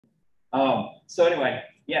So anyway,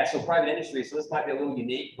 yeah, so private industry. So this might be a little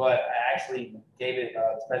unique, but I actually gave it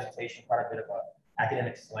this presentation quite a bit of an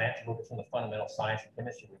academic slant to look at some of the fundamental science and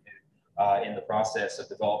chemistry we do in the process of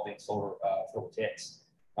developing solar photovoltaics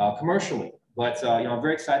commercially. But you know, I'm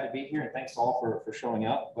very excited to be here, and thanks all for showing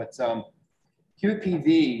up. But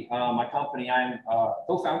QPV, my company, I'm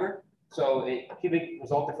co-founder. So QPV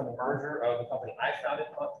resulted from the merger of the company I founded,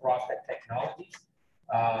 Perovskite Technologies,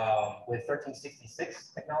 with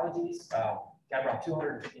 1366 Technologies. Got around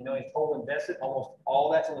 250 million total invested. Almost all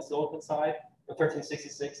of that's on the silicon side. With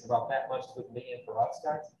 1366, about that much to the medium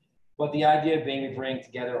perovskite. But the idea being we bring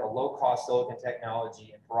together a low-cost silicon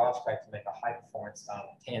technology and perovskite to make a high-performance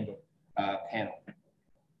tandem panel.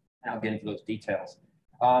 And I'll get into those details.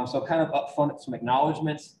 So kind of upfront some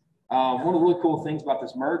acknowledgments. One of the really cool things about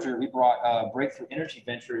this merger, we brought Breakthrough Energy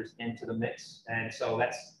Ventures into the mix. And so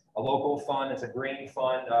that's a local fund. It's a green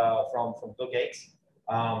fund from Bill Gates,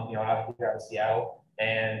 you know, out here out of Seattle.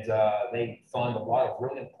 And they fund a lot of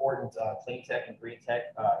really important clean tech and green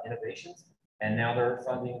tech innovations. And now they're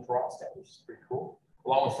funding perovskite, which is pretty cool.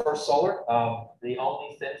 Along with First Solar, the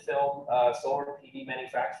only thin film solar PV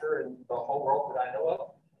manufacturer in the whole world that I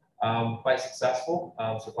know of. Quite successful,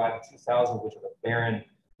 survived the 2000s, which was a barren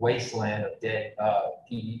wasteland of dead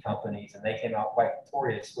PE companies, and they came out quite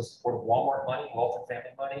victorious with support of Walmart money, Walton family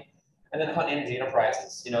money, and then Hunt Energy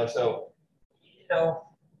Enterprises. You know, so you know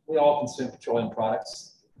we all consume petroleum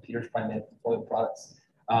products. Peter's probably made petroleum products,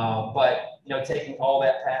 but you know, taking all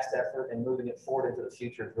that past effort and moving it forward into the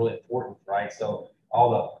future is really important, right? So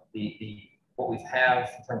all the what we have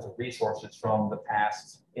in terms of resources from the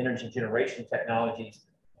past energy generation technologies,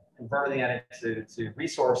 converting that into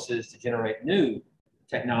resources to generate new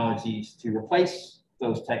technologies to replace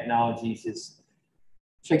those technologies is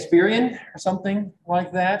Shakespearean or something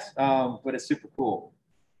like that, but it's super cool.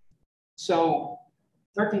 So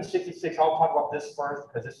 1366, I'll talk about this first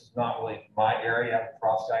because this is not really my area. I'm a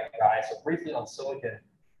perovskite guy. So briefly on silicon.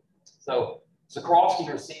 So Swarovski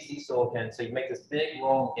or CZ silicon. So you make this big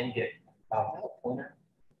long ingot. Pointer?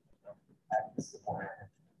 This is the pointer.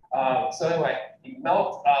 So anyway, you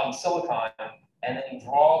melt silicon, and then you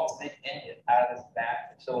draw this big ingot out of this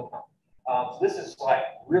batch of silicon. So this is like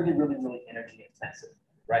really, really, really energy intensive,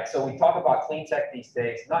 right? So we talk about clean tech these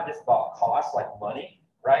days, not just about cost, like money,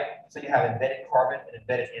 right? So you have embedded carbon and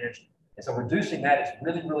embedded energy. And so reducing that is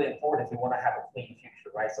really, really important if you want to have a clean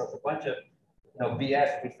future, right? So it's a bunch of, you know,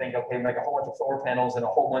 BS if we think, okay, we make a whole bunch of solar panels and a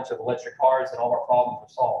whole bunch of electric cars and all our problems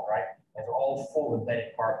are solved, right? And they're all full of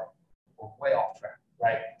embedded carbon. We're way off track,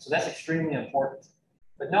 right? So that's extremely important.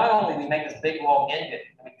 But not only do we make this big long ingot,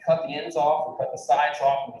 and we cut the ends off, we cut the sides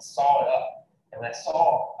off, and we saw it up. And that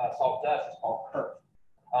saw dust is called kerf.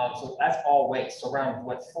 So that's all waste. So around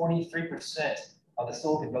what 43% of the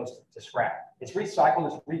silicon goes to scrap. It's recycled,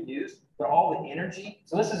 it's reused, but all the energy.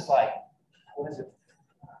 So this is like, what is it?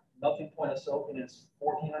 Melting point of silicon is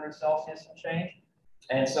 1400 Celsius and change.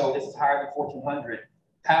 And so this is higher than 1400,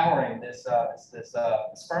 powering this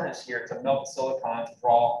furnace here to melt the silicon to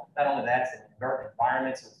draw. Not only that, it's in inert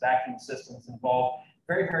environments, with vacuum systems involved.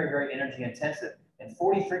 Very, very, very energy intensive. And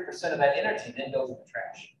 43% of that energy then goes in the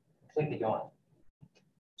trash, completely gone.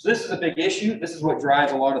 So this is a big issue. This is what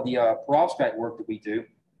drives a lot of the perovskite work that we do.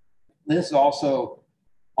 This is also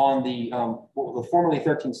on the formerly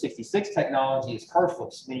 1366 technology is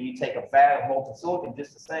kerfless, meaning you take a vat of molten silicon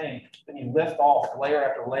just the same, then you lift off layer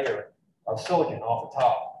after layer of silicon off the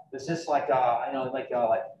top. It's just like I know, like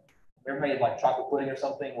ever made like chocolate pudding or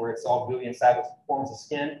something where it's all gooey inside with forms of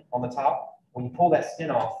skin on the top. When you pull that skin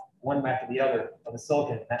off, one after the other of the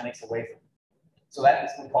silicon, that makes a wafer. So that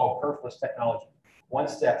is what we call kerfless technology. One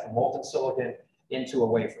step from molten silicon into a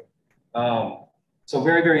wafer. So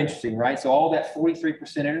very, very interesting, right? So all that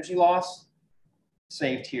 43% energy loss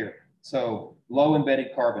saved here. So low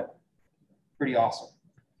embedded carbon, pretty awesome.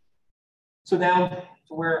 So now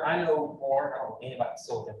to where I know more, I don't know anything about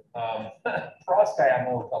silicon. Perovskite, I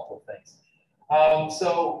know a couple of things.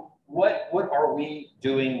 So what are we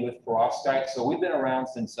doing with perovskite? So we've been around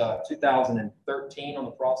since 2013 on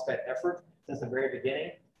the perovskite effort, since the very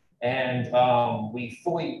beginning. And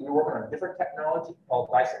we're working on a different technology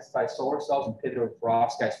called dye-sensitized solar cells and pivoted to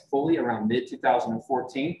perovskite fully around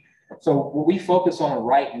mid-2014. So what we focus on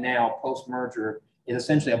right now, post-merger, is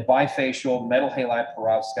essentially a bifacial metal halide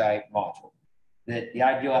perovskite module. The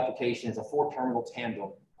ideal application is a 4-terminal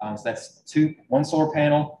tandem. So that's one solar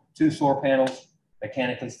panel, 2 solar panels,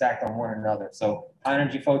 mechanically stacked on one another. So high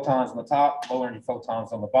energy photons on the top, low energy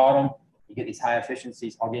photons on the bottom. You get these high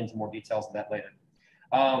efficiencies. I'll get into more details on that later.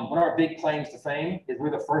 One of our big claims to fame is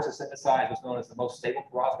we're the first to synthesize what's known as the most stable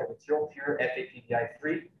perovskite material, pure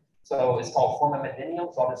FAPDI3. So it's called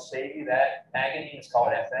formamidinium. So I'll just save you that agony. It's called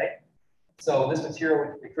FA. So this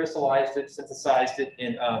material, we crystallized it, synthesized it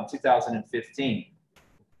in 2015.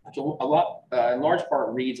 Which a lot, in large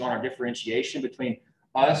part, reads on our differentiation between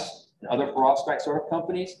us and other perovskite sort of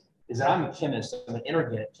companies. Is that I'm a chemist, I'm an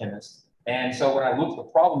inorganic chemist. And so when I look at the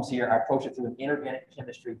problems here, I approach it through an inorganic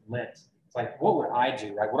chemistry lens. It's like, what would I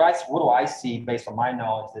do, right? What do I see based on my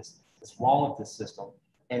knowledge that's wrong with this system?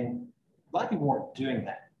 And a lot of people weren't doing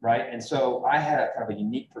that, right? And so I had a kind of a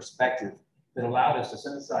unique perspective that allowed us to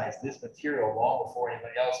synthesize this material long before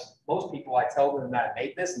anybody else. Most people, I tell them that I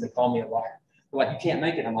made this and they call me a liar. They're like, you can't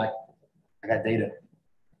make it. I'm like, I got data.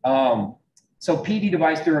 So PD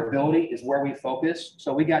device durability is where we focus.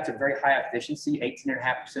 So we got to very high efficiency,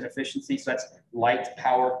 18.5% efficiency. So that's light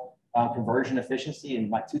power conversion efficiency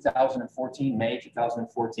in like 2014, May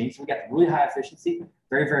 2014. So we got really high efficiency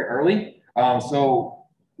very, very early. So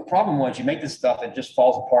the problem was you make this stuff and it just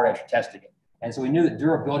falls apart as you're testing it. And so we knew that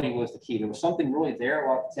durability was the key. There was something really there, a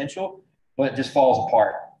lot of potential, but it just falls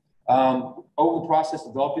apart. Over the process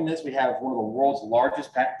of developing this, we have one of the world's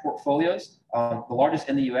largest patent portfolios, the largest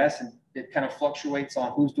in the US, and it kind of fluctuates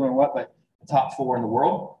on who's doing what, but the top 4 in the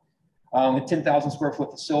world. A 10,000 square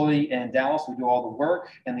foot facility in Dallas, we do all the work,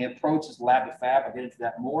 and the approach is lab to fab. I'll get into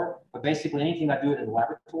that more, but basically anything I do it in the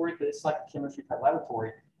laboratory, because it's like a chemistry type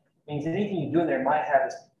laboratory, means anything you do in there might have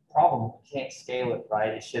this problem. You can't scale it, right?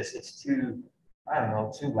 It's too, I don't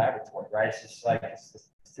know, too laboratory, right? It's just like,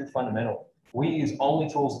 it's too fundamental. We use only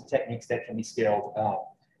tools and techniques that can be scaled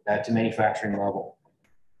to manufacturing level.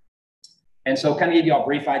 And so kind of give you a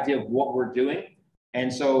brief idea of what we're doing.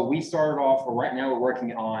 And so we started off, right now we're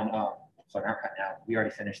working on, sorry, not right now, we already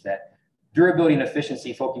finished that. Durability and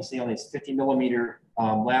efficiency, focusing on these 50 millimeter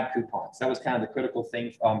lab coupons. That was kind of the critical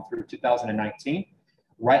thing through 2019.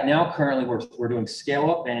 Right now, currently, we're doing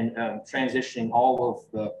scale up and transitioning all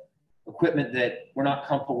of the equipment that we're not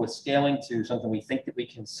comfortable with scaling to something we think that we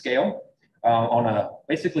can scale. On a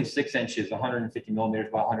basically 6 inches, 150 millimeters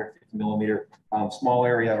by 150 millimeter small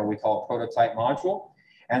area, or we call a prototype module.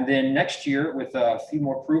 And then next year, with a few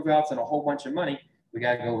more prove outs and a whole bunch of money, we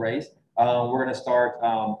got to go raise. We're going to start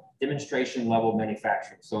demonstration level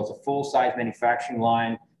manufacturing. So it's a full size manufacturing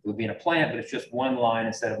line. It would be in a plant, but it's just one line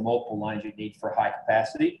instead of multiple lines you need for high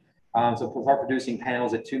capacity. So we'll start producing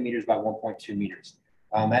panels at 2 meters by 1.2 meters.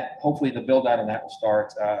 That hopefully the build out on that will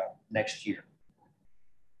start next year.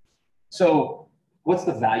 So what's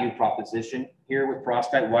the value proposition here with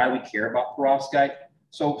perovskite? Why do we care about perovskite?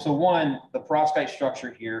 So one, the perovskite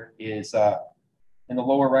structure here is in the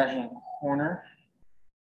lower right-hand corner.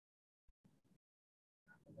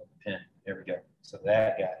 Pen, there we go. So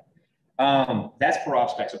that guy. That's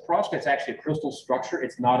perovskite. So perovskite is actually a crystal structure.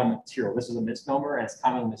 It's not a material. This is a misnomer and it's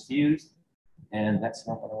commonly misused. And that's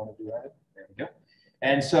not what I want to do either. There we go.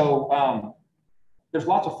 And so there's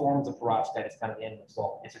lots of forms of perovskite. It's kind of the end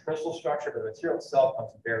result. It's a crystal structure, but the material itself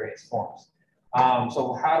comes in various forms.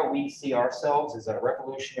 So how do we see ourselves as a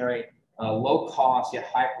revolutionary, low cost, yet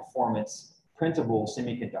high performance, printable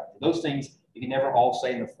semiconductor? Those things you can never all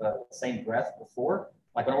say in the same breath before.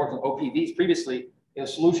 Like when I worked on OPVs previously, it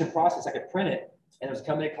was solution process. I could print it. And there was a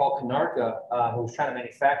company called Canarca who was trying to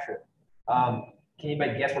manufacture it. Can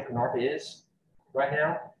anybody guess where Canarca is right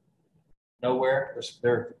now? Nowhere.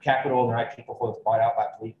 Their capital and their IT portfolio was bought out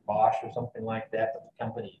by Bosch or something like that, but the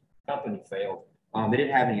company failed. They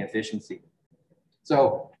didn't have any efficiency.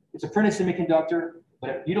 So it's a printed semiconductor, but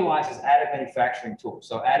it utilizes additive manufacturing tools.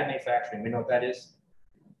 So additive manufacturing, we know what that is.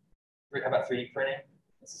 How about 3D printing?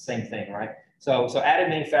 It's the same thing, right? So additive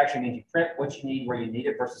manufacturing means you print what you need where you need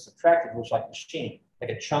it versus subtractive, which is like machining, like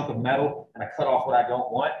a chunk of metal, and I cut off what I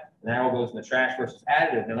don't want, and that all goes in the trash versus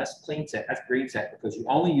additive. Now that's clean tech, that's green tech, because you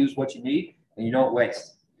only use what you need and you don't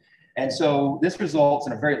waste. And so this results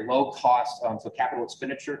in a very low cost, so capital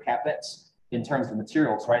expenditure, CapEx, in terms of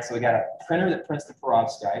materials, right? So we got a printer that prints the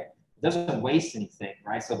perovskite, it doesn't waste anything,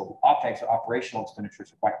 right? So the OpEx or operational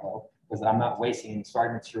expenditures are quite low because I'm not wasting any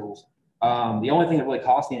starting materials. The only thing that really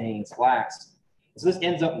costs me anything is glass. So this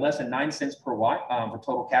ends up less than 9 cents per watt for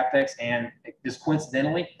total CapEx, and just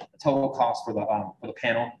coincidentally, the total cost for the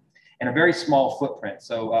panel, and a very small footprint.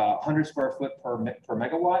 So 100 square foot per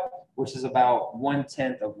megawatt, which is about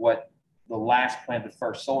 1/10 of what the last plant, the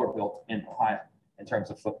first solar built in Ohio in terms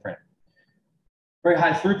of footprint. Very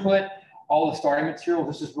high throughput. All the starting material,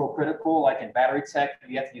 this is real critical. Like in battery tech,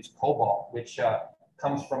 you have to use cobalt, which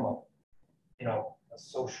comes from a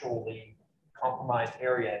socially compromised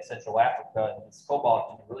area in Central Africa, and this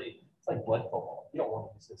cobalt it's like blood cobalt. You don't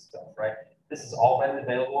want to use this stuff, right? This is all readily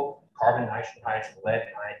available. Carbon, nitrogen, hydrogen, lead, and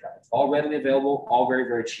iodine. It's all readily available, all very,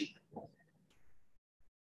 very cheap.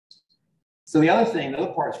 So the other thing, the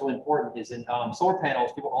other part that's really important is in solar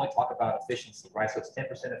panels, people only talk about efficiency, right? So it's 10%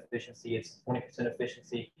 efficiency, it's 20%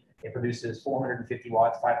 efficiency. It produces 450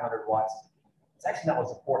 watts, 500 watts. It's actually not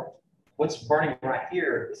what's important. What's burning right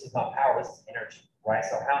here, this is not power, this is energy, right?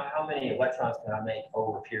 So how many electrons can I make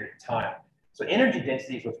over a period of time? So energy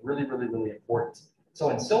density is what's really, really, really important. So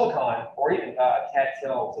in silicon, or even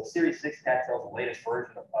CadTel, so Series 6 CadTel is the latest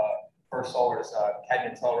version of First Solar's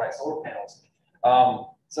cadmium telluride solar panels.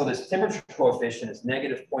 So this temperature coefficient is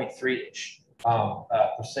negative 0.3-ish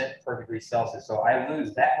percent per degree Celsius. So I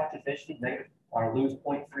lose that much efficiency, I lose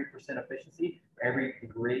 0.3% efficiency for every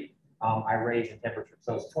degree I raise in temperature.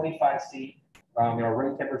 So it's 25 C,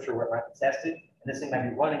 room temperature where I tested, and this thing might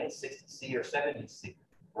be running at 60 C or 70 C,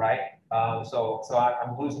 right? So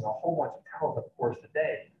I'm losing a whole bunch of power over the course of the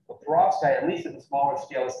day. But perovskite, at least at the smaller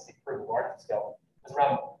scale, this is the larger scale, is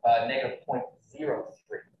around negative 0.03.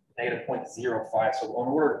 Negative 0.05, so on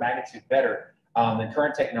order of magnitude better than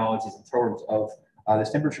current technologies in terms of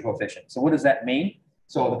this temperature coefficient. So what does that mean?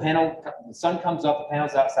 So the sun comes up, the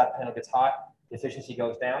panel's outside, the panel gets hot, the efficiency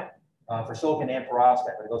goes down for silicon and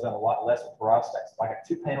perovskite, but it goes down a lot less with perovskite. So if I got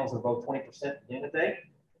two panels that are both 20% at the end of the day,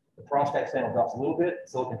 the perovskite panel drops a little bit,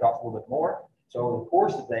 silicon drops a little bit more. So over the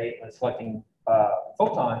course of the day, when it's collecting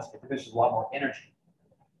photons, it produces a lot more energy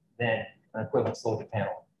than an equivalent silicon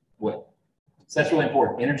panel would. So that's really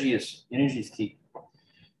important. Energy is key.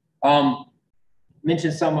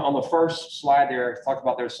 Mentioned some on the first slide there, talked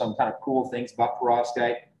about there's some kind of cool things about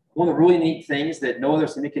perovskite. One of the really neat things that no other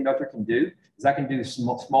semiconductor can do is I can do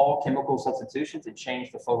small chemical substitutions and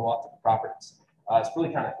change the photooptic properties. It's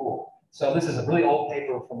really kind of cool. So this is a really old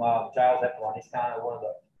paper from Giles Epelon. He's kind of one of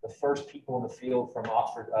the first people in the field from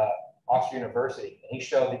Oxford University. And he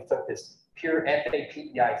showed he took this pure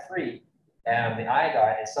FAPEI3 and the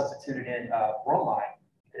iodide is substituted in bromide.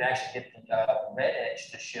 You can actually get the red edge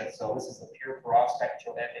to shift. So this is the pure perovskite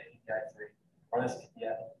material FAPEI3. Or this is,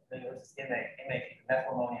 this is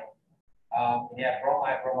methyl ammonium. Bromide.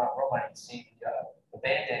 You can see the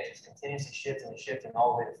band edge is continuously shifting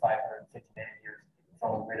all the way to 550 nanometers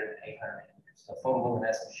from greater than 800 nanometers. So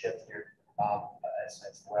photoluminescence shift here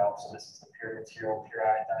as well. So this is the pure material, pure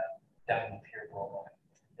iodide, down to the pure bromide.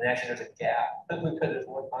 And actually, there's a gap because there's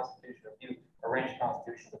one constitution. If you arrange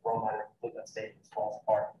constitutions of bromide, are completely unstable, it falls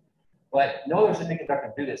apart. But no other semiconductor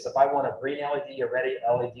can do this. If I want a green LED, a red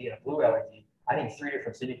LED, and a blue LED, I need 3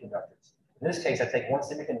 different semiconductors. In this case, I take one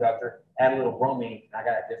semiconductor, add a little bromine, and I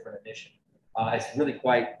got a different emission. It's really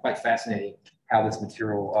quite fascinating how this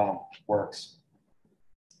material works.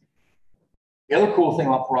 The other cool thing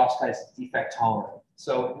about perovskite is it's defect tolerant.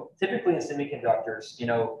 So typically in semiconductors,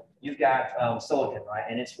 you've got silicon, right?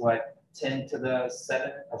 And it's what, 10 to the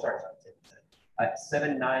 7,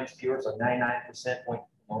 7 nines pure, so 99%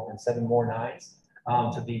 and 7 more nines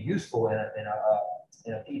to be useful in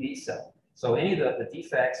a PV cell. So any of the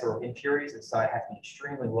defects or impurities inside have to be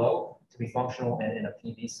extremely low to be functional in a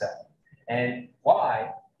PV cell. And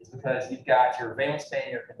why is because you've got your valence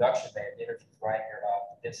band, your conduction band energies, right? Your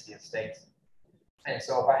density of states. And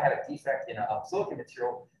so if I had a defect in a silicon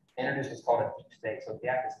material, introduce what's called a deep state. So the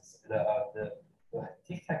gap is the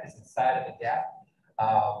defect is inside of the gap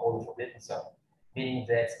or the forbidden zone, meaning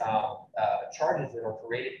that charges that are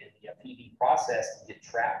created in the PV process get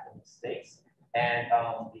trapped in the states, and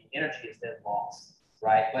the energy is then lost,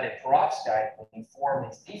 right? But in perovskite, when you form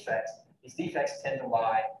these defects tend to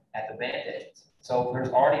lie at the band edges. So there's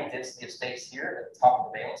already a density of states here at the top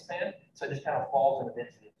of the valence band, so it just kind of falls in the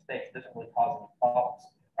density of states. It doesn't really cause any problems,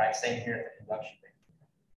 right? Same here at the conduction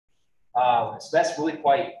band. So that's really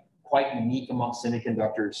quite unique amongst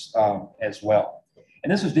semiconductors as well.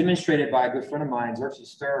 And this was demonstrated by a good friend of mine, Xerxes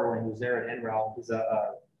Sterling, who was there at NREL. He's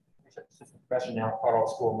a assistant professor now at Colorado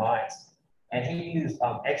School of Mines. And he used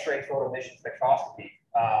X-ray photoemission spectroscopy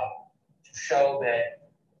to show that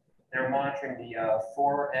they're monitoring the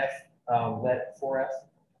 4F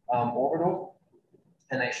orbital.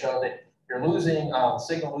 And they show that you're losing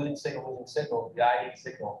signal, the iodine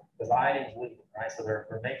signal, because iodine is leaving, right? So they're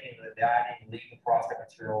making the iodine leave the perovskite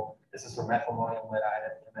material. This is for methyl ammonium, lead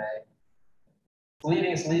iodide, MA.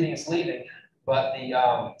 It's leaving, but the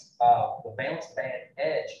valence band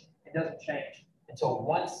edge, it doesn't change until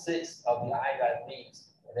 1/6 of the iodide leaves,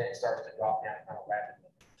 and then it starts to drop down kind of rapidly.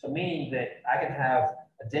 So meaning that I can have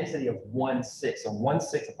a density of 1/6, so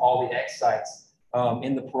 1/6 of all the X sites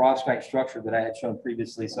in the perovskite structure that I had shown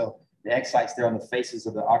previously. So the X sites there on the faces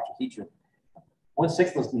of the octahedron, 1/6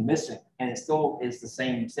 of those be missing, and it still is the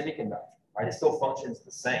same semiconductor, right? It still functions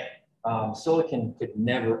the same. Silicon could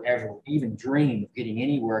never, ever even dream of getting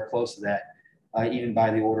anywhere close to that, even by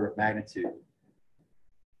the order of magnitude.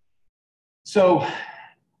 So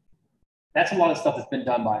That's a lot of stuff that's been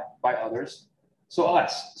done by others. So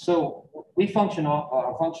us, so we function on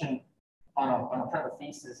a kind of a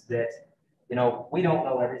thesis that, you know, we don't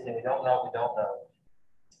know everything. We don't know. We don't know.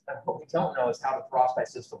 And what we don't know is how the perovskite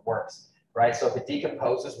system works, right? So if it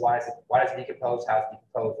decomposes, why does it decompose? How does it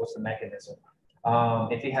decompose? What's the mechanism?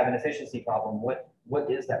 If you have an efficiency problem,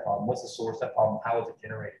 what is that problem? What's the source of that problem? How is it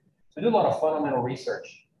generated? So we do a lot of fundamental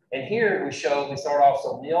research. And here we start off,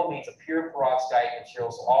 so nil means a pure perovskite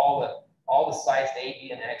material, so all the sites A,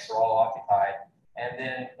 B, and X are all occupied. And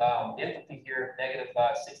then the enthalpy here, negative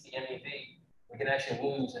 60 MeV, we can actually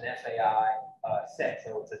lose an FAI set.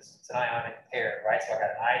 So it's an ionic pair, right? So I got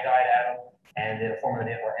an iodide atom and then a form of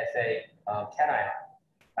an or Fa cation.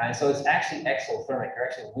 And so it's actually exothermic. You're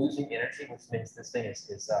actually losing energy, which means this thing is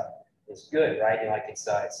good, right? And like it's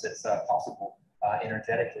possible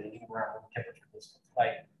energetically, even around room temperature. It's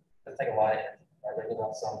like, doesn't take a lot of energy, right? There's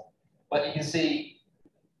about some. But you can see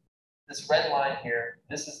this red line here,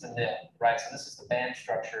 this is the nil, right? So this is the band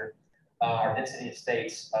structure, or density of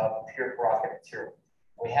states of pure perovskite material.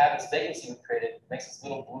 We have this vacancy we created, makes this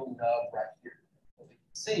little blue nub right here. As you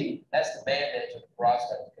can see, that's the band edge of the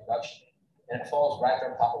perovskite of conduction, and it falls right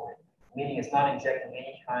there on top of it, meaning it's not injecting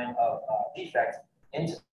any kind of defect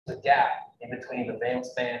into the gap in between the valence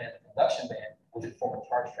band and the conduction band, which would form a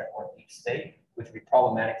charge trap on each state, which would be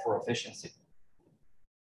problematic for efficiency.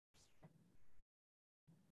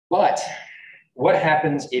 But what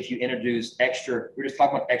happens if you introduce extra, we're just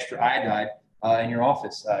talking about extra iodide in your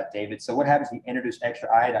office, David. So what happens if you introduce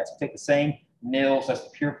extra iodide? So take the same nil, so that's the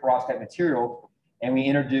pure perovskite material, and we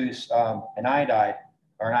introduce an iodide,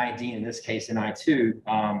 or an iodine, in this case, Ni2. You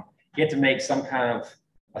have to make some kind of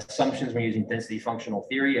assumptions when using density functional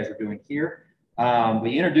theory, as we're doing here.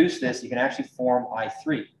 We introduce this, you can actually form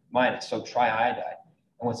I3 minus, so triiodide.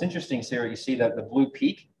 And what's interesting, Sarah, you see the blue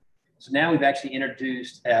peak. So now we've actually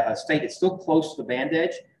introduced a state that's still close to the band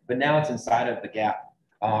edge, but now it's inside of the gap,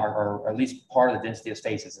 or at least part of the density of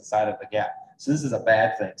states is inside of the gap. So this is a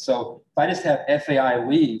bad thing. So if I just have FAI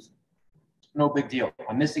leave, no big deal.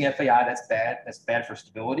 I'm missing FAI, that's bad. That's bad for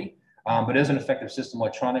stability, but it doesn't affect the system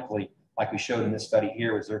electronically, like we showed in this study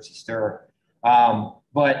here with Xerxes stirrer.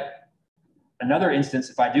 But another instance,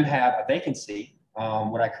 if I do have a vacancy,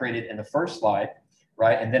 what I created in the first slide,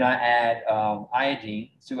 right? And then I add iodine,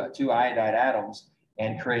 two iodide atoms,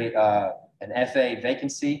 and create an Fa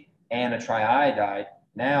vacancy and a triiodide.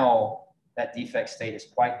 Now that defect state is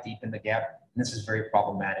quite deep in the gap, and this is very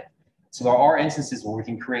problematic. So there are instances where we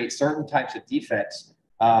can create certain types of defects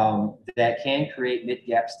that can create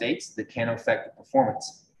mid-gap states that can affect the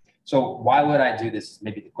performance. So why would I do this?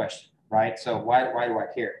 Maybe the question, right? So why do I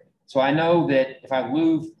care? So I know that if I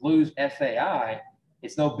lose FAI,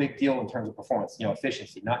 it's no big deal in terms of performance, you know,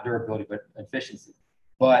 efficiency, not durability, but efficiency.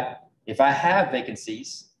 But if I have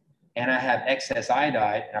vacancies and I have excess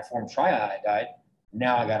iodide and I form triiodide,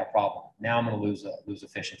 now I got a problem. Now I'm going to lose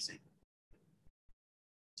efficiency.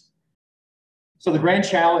 So the grand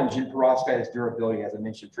challenge in perovskite is durability, as I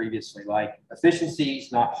mentioned previously. Like efficiency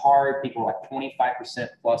is not hard. People are like 25%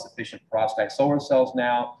 plus efficient perovskite solar cells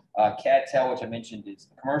now. CAD-TEL, which I mentioned, is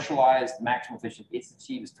commercialized. Maximum efficiency it's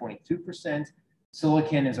achieved is 22%.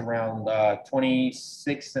 Silicon is around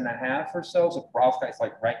 26.5 or so. So perovskite is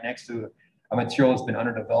like right next to a material that's been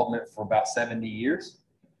under development for about 70 years.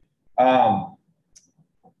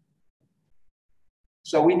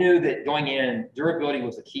 So we knew that going in, durability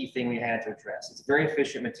was the key thing we had to address. It's a very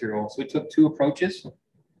efficient material. So we took two approaches.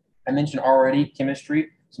 I mentioned already chemistry,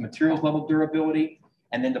 so materials level durability,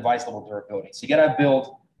 and then device level durability. So you got to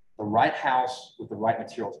build the right house with the right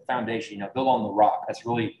materials, foundation, you know, build on the rock. That's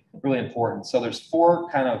really, really important. So there's four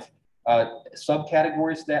kind of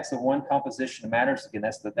subcategories to that. So one, composition matters. Again,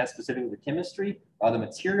 that's specifically the chemistry, the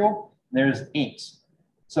material. There's inks.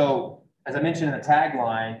 So as I mentioned in the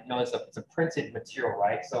tagline, you know, it's a printed material,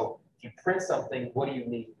 right? So if you print something, what do you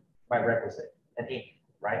need by requisite? An ink,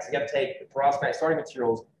 right? So you got to take the perovskite starting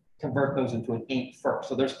materials, convert those into an ink first.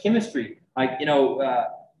 So there's chemistry, like, you know,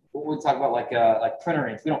 we talk about like printer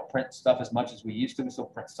inks. We don't print stuff as much as we used to. We still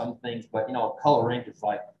print some things, but you know, color ink is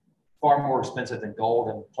like far more expensive than gold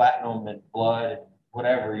and platinum and blood and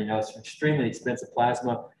whatever. You know, it's extremely expensive.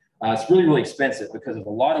 Plasma, it's really, really expensive because of a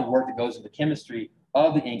lot of work that goes into chemistry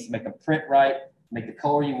of the inks to make them print right, make the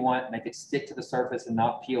color you want, make it stick to the surface and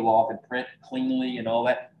not peel off, and print cleanly and all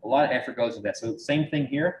that. A lot of effort goes into that. So same thing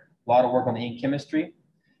here, a lot of work on the ink chemistry.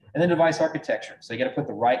 And then device architecture. So you got to put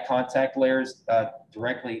the right contact layers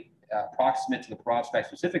directly proximate to the perovskite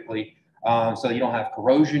specifically, so you don't have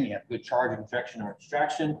corrosion, you have good charge injection or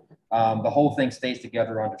extraction. The whole thing stays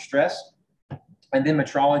together under stress. And then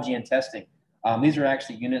metrology and testing. These are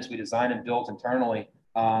actually units we designed and built internally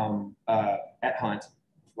at Hunt,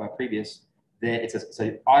 previous, that it's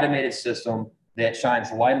an automated system that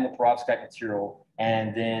shines light on the perovskite material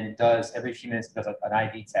and then does every few minutes does an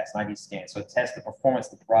IV test, an IV scan. So it tests the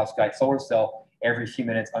performance of the perovskite solar cell every few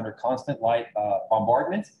minutes under constant light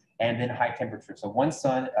bombardment and then high temperature. So one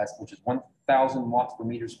sun, which is 1,000 watts per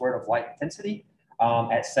meter squared of light intensity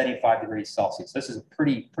at 75 degrees Celsius. This is a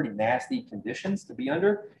pretty nasty conditions to be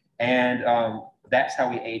under. And that's how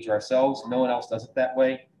we age ourselves. No one else does it that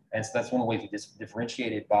way. And so that's one of the ways we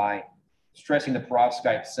differentiate it by stressing the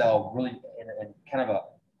perovskite cell really in kind of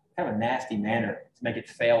a nasty manner to make it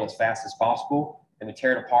fail as fast as possible. Then we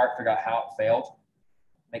tear it apart, figure out how it failed,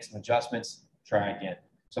 make some adjustments, try again.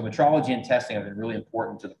 So metrology and testing have been really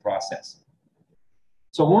important to the process.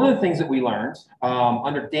 So one of the things that we learned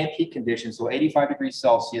under damp heat conditions, so 85 degrees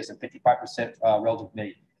Celsius and 55% relative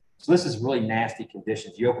humidity. So this is really nasty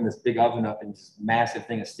conditions. You open this big oven up and this massive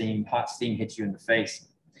thing of steam, hot steam hits you in the face.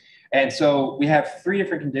 And so we have three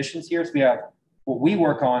different conditions here. So we have what we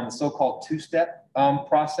work on, the so-called two-step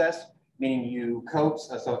process, meaning you coat,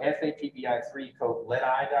 so FAPBI3, you coat lead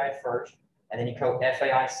iodide first, and then you coat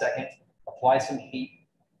FAI second, apply some heat.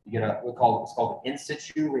 You get it's called an in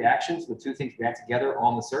situ reaction. So the two things react together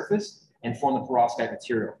on the surface and form the perovskite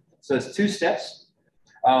material. So it's two steps.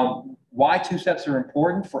 Why two steps are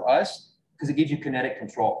important for us? Because it gives you kinetic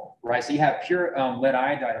control, right? So you have pure lead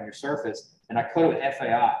iodide on your surface, and I coat it with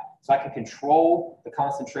FAI. So I can control the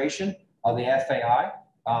concentration of the FAI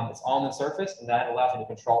that's on the surface, and that allows me to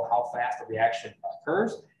control how fast the reaction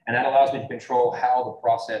occurs, and that allows me to control how the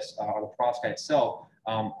process or the perovskite itself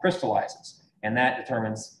crystallizes, and that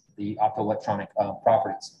determines the optoelectronic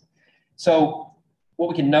properties. So what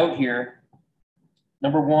we can note here,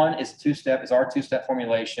 number one is our two-step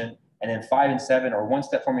formulation, and then 5 and 7 are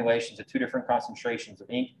one-step formulations of two different concentrations of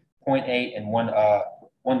ink, 0.8 and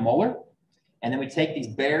 1 molar. And then we take these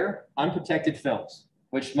bare, unprotected films,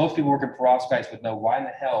 which most people working perovskites would know, why in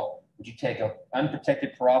the hell would you take an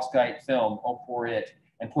unprotected perovskite film, pour it,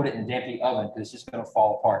 and put it in a damp heat oven, because it's just going to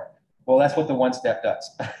fall apart. Well, that's what the one step does.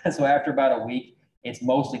 So after about a week, it's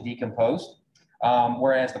mostly decomposed,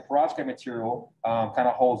 whereas the perovskite material kind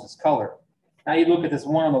of holds its color. Now you look at this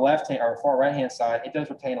one on the left-hand or far right-hand side, it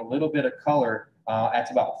does retain a little bit of color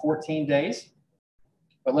at about 14 days.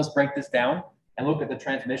 But let's break this down and look at the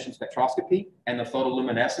transmission spectroscopy and the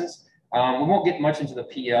photoluminescence. We won't get much into the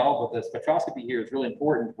PL, but the spectroscopy here is really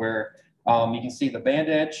important, where you can see the band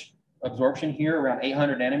edge absorption here around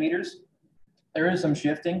 800 nanometers. There is some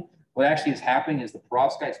shifting. What actually is happening is the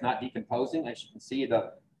perovskite is not decomposing. As you can see,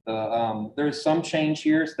 there is some change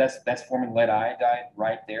here. So that's forming lead iodide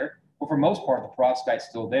right there. But for most part, the perovskite is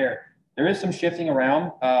still there. There is some shifting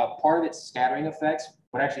around. Part of it's scattering effects.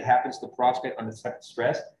 What actually happens to the perovskite under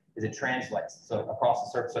stress is it translates. So across the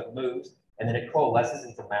surface, it moves, and then it coalesces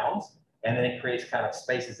into mounds, and then it creates kind of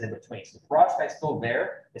spaces in between. So the perovskite is still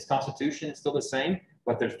there. Its constitution is still the same,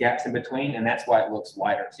 but there's gaps in between, and that's why it looks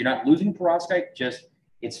lighter. So you're not losing perovskite, just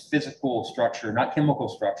its physical structure, not chemical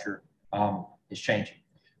structure, is changing.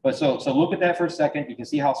 But so look at that for a second. You can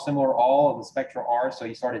see how similar all of the spectra are. So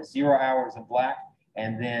you start at 0 hours in black,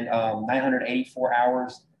 and then 984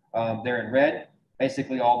 hours there in red,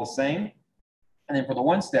 basically all the same. And then for the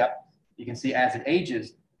one step, you can see as it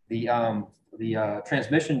ages, the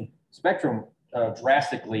transmission spectrum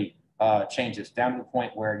drastically changes down to the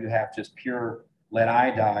point where you have just pure lead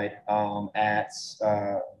iodide at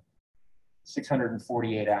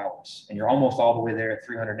 648 hours, and you're almost all the way there at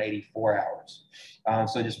 384 hours.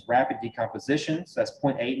 So just rapid decomposition. So that's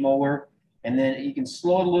 0.8 molar. And then you can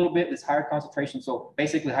slow it a little bit. It's higher concentration. So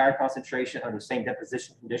basically higher concentration under the same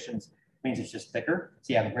deposition conditions means it's just thicker.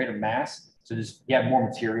 So you have a greater mass. So just you have more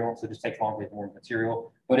material. So it just takes longer to get more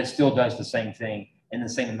material, but it still does the same thing in the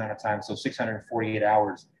same amount of time. So 648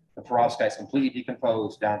 hours, the perovskite is completely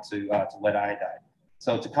decomposed down to lead iodide.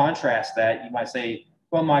 So to contrast that, you might say,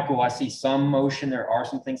 well, Michael, I see some motion. There are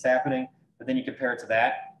some things happening, but then you compare it to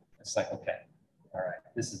that. It's like, okay, all right,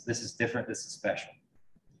 this is different. This is special.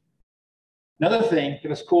 Another thing, we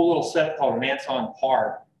have this cool little set called an Anton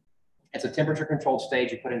PAR. It's a temperature-controlled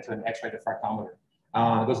stage you put into an X-ray diffractometer.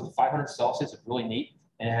 It goes to 500 Celsius. It's really neat,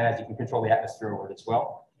 and you can control the atmosphere over it as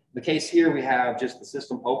well. In the case here, we have just the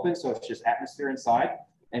system open, so it's just atmosphere inside,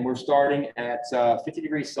 and we're starting at 50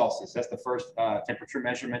 degrees Celsius. That's the first temperature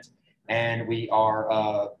measurement, and we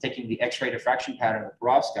are taking the X-ray diffraction pattern of the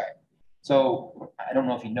perovskite. So I don't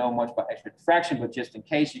know if you know much about X-ray diffraction, but just in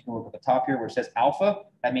case, you can look at the top here where it says alpha.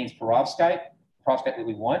 That means perovskite that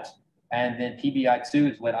we want. And then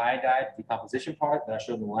PBI2 is lead iodide decomposition product that I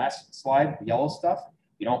showed in the last slide, the yellow stuff.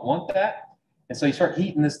 You don't want that. And so you start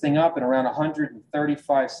heating this thing up at around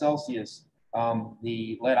 135 Celsius.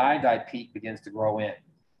 the lead iodide peak begins to grow in.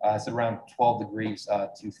 It's around 12 degrees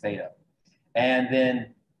to theta. And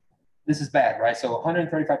then this is bad, right? So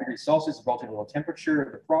 135 degrees Celsius is relatively low temperature.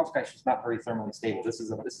 The perovskite is just not very thermally stable. This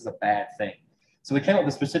is a bad thing. So we came up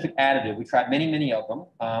with a specific additive. We tried many of them.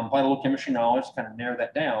 Applied a little chemistry knowledge to kind of narrow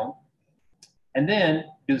that down. And then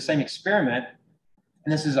do the same experiment.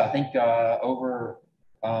 And this is, I think, over,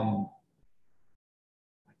 I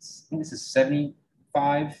think this is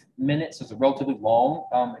 75 minutes. So it's a relatively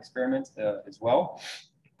long experiment as well.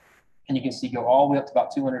 And you can see go all the way up to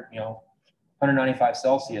about 200, 195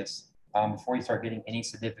 Celsius before you start getting any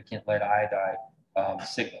significant lead iodide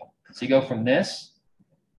signal. So you go from this,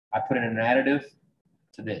 I put in an additive,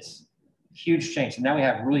 to this. Huge change. So now we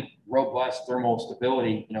have really robust thermal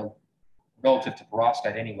stability, relative to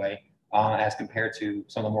perovskite anyway, as compared to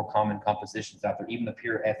some of the more common compositions out there, even the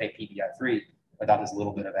pure FAPBI3 without this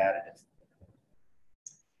little bit of additive.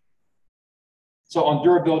 So on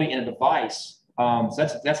durability in a device, so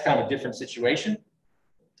that's kind of a different situation.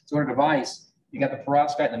 So in a device, you got the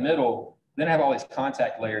perovskite in the middle, then I have all these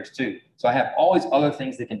contact layers too. So I have all these other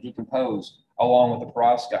things that can decompose along with the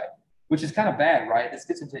perovskite, which is kind of bad, right? This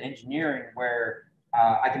gets into engineering where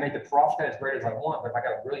I can make the perovskite as great as I want, but if I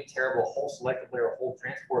got a really terrible whole selective layer or whole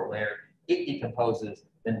transport layer, it decomposes,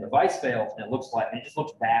 then the device fails, and it just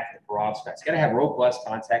looks bad for the perovskite. So you got to have robust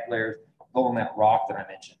contact layers go on that rock that I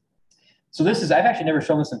mentioned. So this is, I've actually never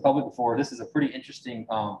shown this in public before. This is a pretty interesting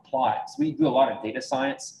plot. So we do a lot of data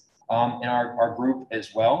science in our group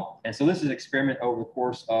as well. And so this is an experiment over the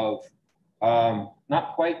course of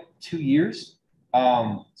not quite 2 years.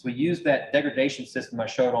 So we used that degradation system I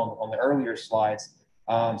showed on the earlier slides.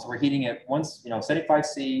 So we're heating it once,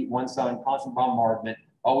 75C, one sun, constant bombardment,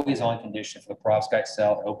 always on condition for the perovskite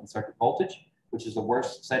cell at open circuit voltage, which is the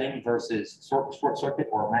worst setting versus short circuit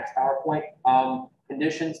or max power point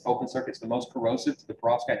conditions. Open circuit's the most corrosive to the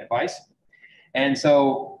perovskite device. And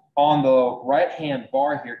so on the right-hand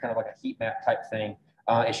bar here, kind of like a heat map type thing,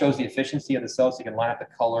 it shows the efficiency of the cell, so you can line up the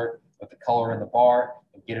color with the color in the bar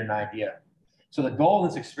and get an idea. So the goal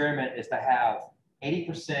of this experiment is to have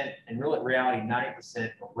 80%, and reality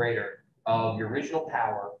 90% or greater of your original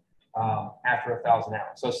power after 1,000 hours.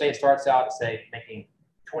 So say it starts out, say, making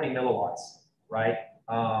 20 milliwatts, right?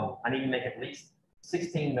 I need to make at least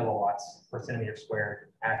 16 milliwatts per centimeter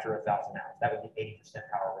squared after 1,000 hours. That would be 80%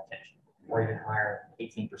 power retention, or even higher,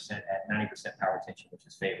 18% at 90% power retention, which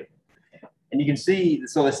is favored. And you can see,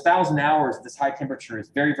 so this 1,000 hours, this high temperature is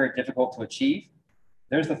very, very difficult to achieve.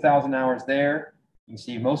 There's the 1,000 hours there. You can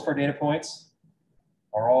see most of our data points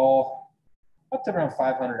are all up to around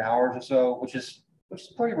 500 hours or so, which is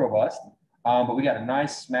pretty robust. But we got a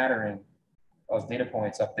nice smattering of data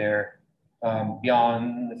points up there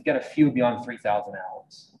beyond, if you got a few beyond 3,000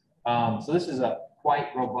 hours. So this is a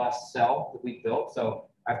quite robust cell that we built. So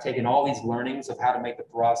I've taken all these learnings of how to make the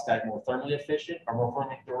perovskite more thermally efficient or more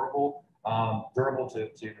thermally durable, durable to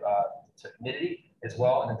humidity as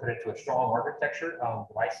well, and then put it to a strong architecture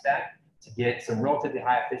device stack to get some relatively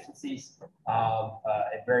high efficiencies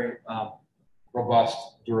and very robust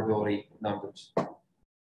durability numbers.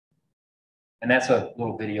 And that's a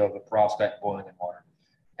little video of the perovskite boiling in water.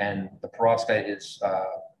 And the perovskite is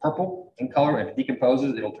purple in color, and if it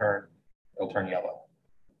decomposes, it'll turn yellow.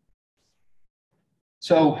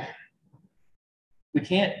 So we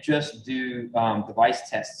can't just do device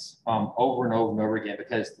tests over and over and over again,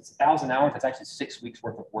 because it's 1,000 hours. That's actually 6 weeks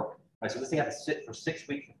worth of work. Right? So this thing has to sit for 6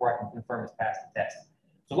 weeks before I can confirm it's passed the test.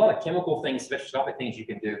 So a lot of chemical things, spectroscopic things you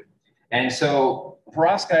can do. And so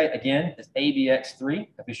perovskite, again, is ABX3,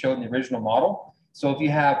 that we showed in the original model. So if you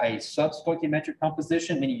have a sub-stoichiometric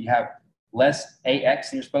composition, meaning you have less AX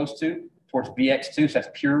than you're supposed to, towards BX2, so that's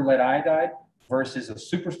pure lead iodide, versus a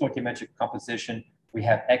super stoichiometric composition, we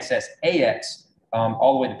have excess AX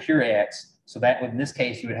all the way to pure AX. So that would, in this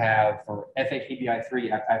case, you would have for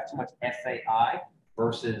FAPBI3, I have too much FAI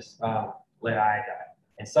versus lead iodide.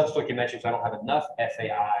 And sub-stoichiometrics, I don't have enough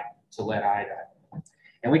FAI to lead iodide.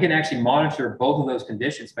 And we can actually monitor both of those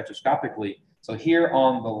conditions spectroscopically. So here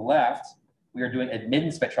on the left, we are doing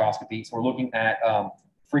admittance spectroscopy. So we're looking at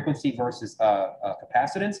frequency versus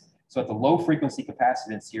capacitance. So at the low frequency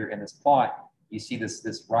capacitance here in this plot, you see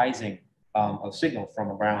this rising of signal from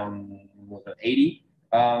around 80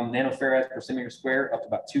 nanofarads per centimeter squared up to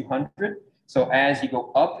about 200. So as you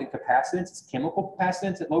go up in capacitance, it's chemical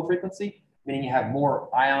capacitance at low frequency, meaning you have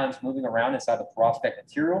more ions moving around inside the perovskite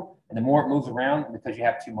material. And the more it moves around, because you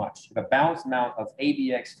have too much. With a balanced amount of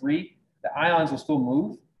ABX3, the ions will still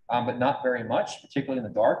move, but not very much, particularly in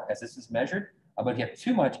the dark, as this is measured. But if you have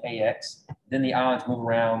too much AX, then the ions move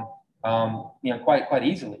around quite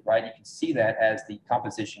easily, right? You can see that as the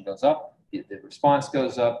composition goes up the response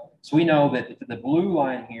goes up. So we know that the blue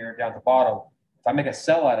line here down at the bottom, if I make a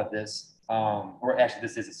cell out of this, or actually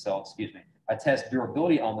this is a cell, excuse me, I test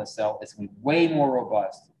durability on this cell, it's going to be way more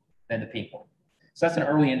robust than the pink one. So that's an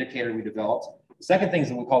early indicator we developed. The second thing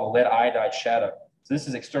is what we call the lead iodide shadow. So this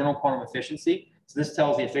is external quantum efficiency. So this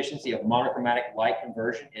tells the efficiency of monochromatic light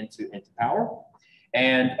conversion into power.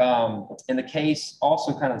 And in the case,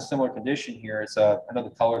 also kind of a similar condition here, it's I know the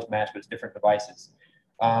colors match, but it's different devices.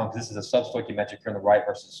 This is a substoichiometric here on the right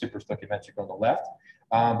versus superstoichiometric on the left.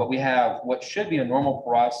 But we have what should be a normal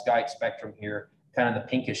perovskite spectrum here, kind of the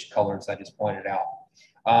pinkish colors I just pointed out.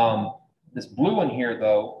 This blue one here,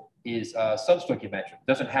 though, is substoichiometric. It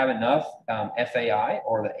doesn't have enough FAI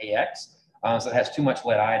or the AX, so it has too much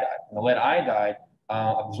lead iodide. And the lead iodide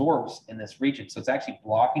absorbs in this region, so it's actually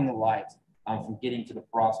blocking the light from getting to the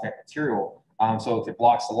perovskite material. So if it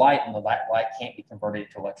blocks the light, and the light can't be converted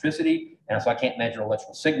into electricity, and so I can't measure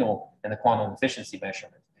electrical signal in the quantum efficiency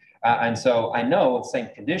measurement. And so I know with the same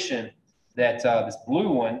condition that this blue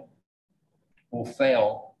one will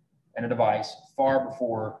fail in a device far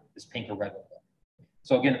before this pink or red one will.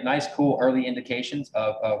 So again, nice, cool early indications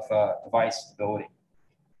of device stability.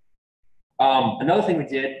 Another thing we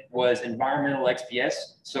did was environmental XPS,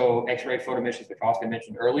 so X-ray photoemission spectroscopy I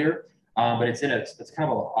mentioned earlier, but it's kind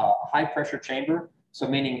of a high pressure chamber. So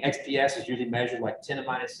meaning XPS is usually measured like 10 to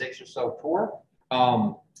minus 6 or so torr.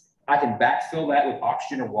 I can backfill that with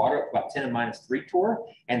oxygen or water about 10 to minus 3 torr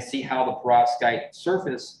and see how the perovskite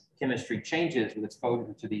surface chemistry changes with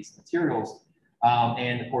exposure to these materials.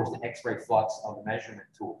 And of course the X-ray flux of the measurement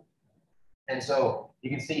tool. And so you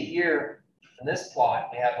can see here in this plot,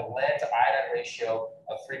 we have a lead to iodide ratio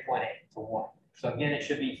of 3.8 to 1. So again, it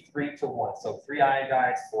should be 3 to 1. So 3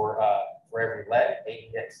 iodides for every lead,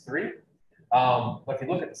 8x3. But if you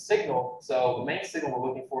look at the signal, so the main signal we're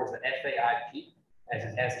looking for is the FAI peak, as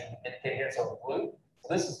indicated here, so the blue.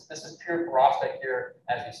 So this is pure perovskite here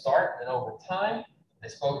as we start, and over time, the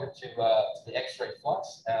exposure to the X-ray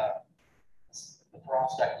flux, the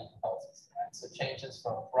perovskite decomposes. Right? So it changes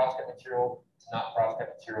from perovskite material to not perovskite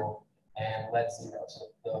material and lead 0. So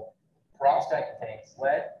the perovskite contains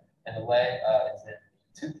lead, and the lead is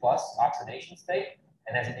in 2+ oxidation state.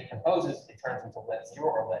 And as it decomposes, it turns into lead 0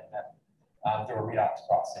 or lead metal through a redox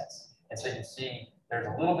process. And so you can see there's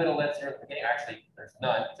a little bit of lead 0 at the beginning. Actually, there's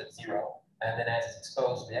none. It's at 0. And then as it's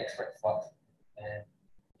exposed to the X-ray flux, and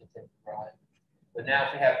it's dry. But now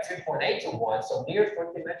if we have 2.8 to 1, so near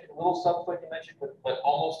stoichiometric, a little substoichiometric, but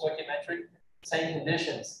almost stoichiometric, same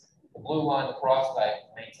conditions, the blue line, the perovskite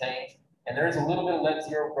maintains. And there is a little bit of lead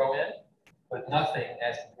 0 grow in, but nothing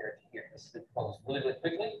as compared to here. This decomposes really, really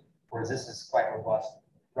quickly, whereas this is quite robust,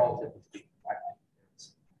 relatively speaking.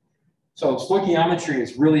 So stoichiometry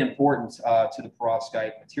is really important to the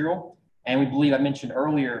perovskite material. And we believe, I mentioned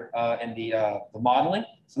earlier in the modeling,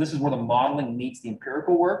 so this is where the modeling meets the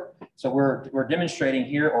empirical work. So we're demonstrating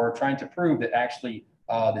here or trying to prove that actually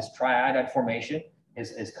this triiodide formation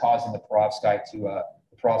is causing the perovskite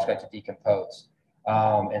to decompose.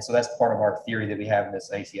 And so that's part of our theory that we have in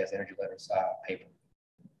this ACS Energy Letters paper.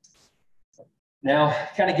 Now,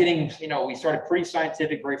 kind of getting, we started pretty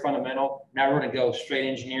scientific, very fundamental. Now we're going to go straight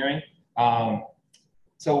engineering.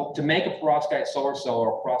 So to make a perovskite solar cell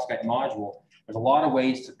or a perovskite module, there's a lot of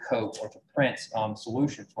ways to coat or to print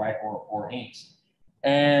solutions, right, or inks.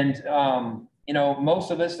 And,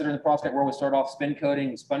 most of us that are in the perovskite world, we start off spin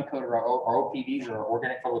coating, spun coated our OPVs or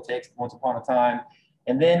organic photovoltaics once upon a time.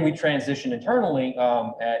 And then we transitioned internally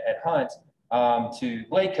at Hunt to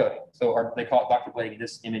blade coating. So they call it Dr. Blading,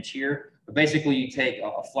 this image here. But basically, you take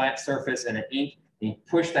a flat surface and an ink, and you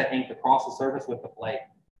push that ink across the surface with the blade.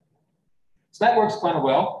 So that works kind of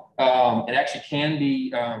well. It actually can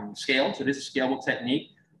be scaled. So this is a scalable technique.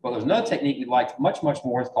 But there's another technique we like much, much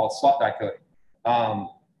more. It's called slot die coating.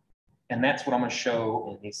 And that's what I'm going to show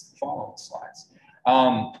in these following slides.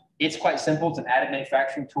 It's quite simple. It's an additive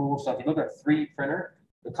manufacturing tool. So if you look at a 3D printer,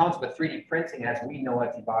 the concept of 3D printing, as we know,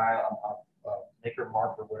 if you buy a maker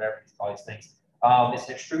marker, whatever you call these things, it's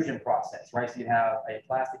an extrusion process, right? So you have a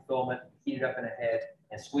plastic filament, heat it up in a head,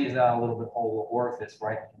 and squeeze out a little bit whole orifice,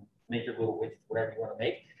 right? Make your little widget, whatever you want to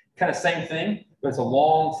make. Kind of same thing, but it's a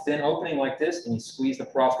long, thin opening like this, and you squeeze the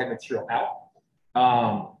perovskite material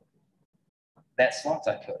out. That's slot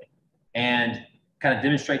die coating. And kind of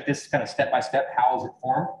demonstrate this kind of step-by-step, how is it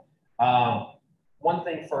formed. One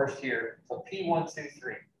thing first here, so P1, 2,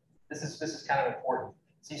 3. This is kind of important.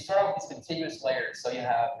 So you start off with these continuous layers. So you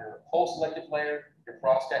have your hole selective layer, your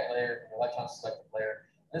perovskite layer, and your electron selective layer.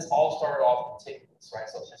 And this all started off contiguous, right?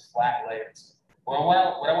 So it's just flat layers. Well, what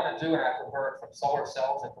I want to do when I convert from solar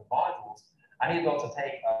cells into modules, I need to be able to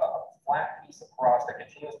take a flat piece of perovskite, a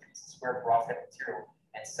continuous piece of square perovskite material,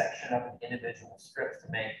 and section up in individual strips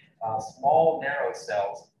to make small, narrow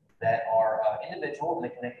cells that are individual and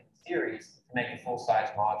they connect in series to make a full-size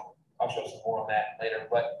module. I'll show some more on that later.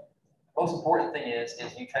 But the most important thing is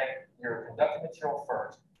you take your conductive material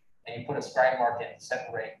first, and you put a scribe mark in to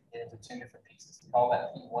separate it into two different pieces. We call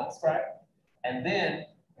that P1 scribe. And then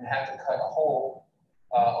you have to cut a hole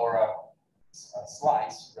or a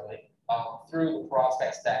slice, really, through the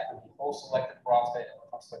perovskite stack with the whole selected perovskite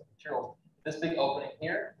and selected materials. This big opening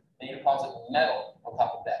here, then you deposit metal on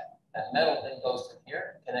top of that. That metal then goes through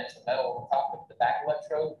here, connects the metal on top of the back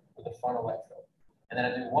electrode with the front electrode. And then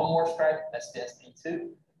I do one more stripe, that's the SP2,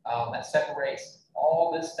 that separates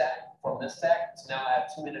all this stack from this stack. So now I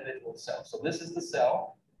have two individual cells. So this is the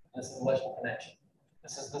cell, this is the electrical connection.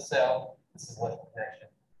 This is the cell, this is the electrical connection.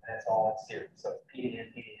 And it's all in series. So it's PDN,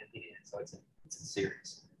 PDN, PDN. So it's in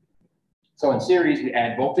series. So in series, we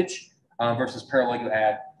add voltage versus parallel, you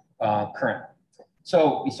add current.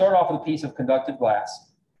 So you start off with a piece of conductive glass.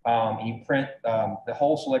 You print the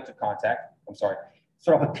whole selective contact. I'm sorry.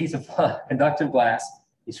 Start off with a piece of conductive glass.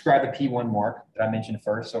 You scribe the P1 mark that I mentioned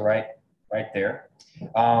first. So right there.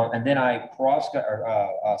 And then I perovskite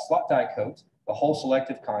or slot die coat the whole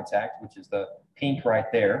selective contact, which is the pink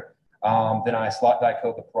right there. Then I slot die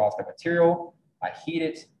coat the perovskite material. I heat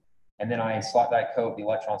it, and then I slot die coat the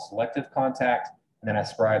electron selective contact, and then I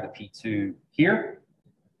scribe the P2 here.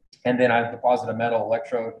 And then I deposit a metal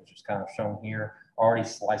electrode, which is kind of shown here, already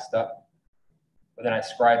sliced up. But then I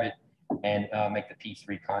scribe it and make the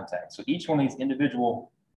P3 contact. So each one of these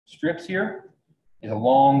individual strips here is a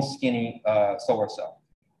long, skinny solar cell.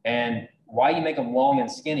 And why you make them long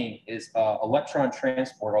and skinny is electron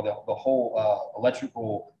transport, or the whole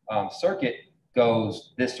electrical circuit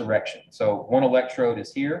goes this direction. So one electrode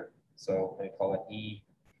is here. So they call it E,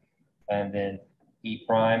 and then E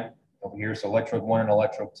prime over here. So electrode 1 and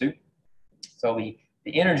electrode 2. So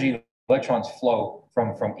the energy, the electrons flow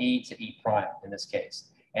from E to E prime in this case.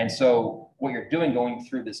 And so what you're doing going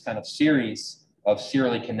through this kind of series of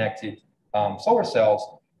serially connected solar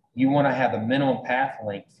cells, you want to have the minimum path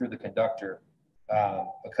length through the conductor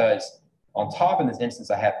because on top in this instance,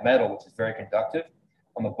 I have metal, which is very conductive.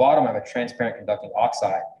 On the bottom, I have a transparent conducting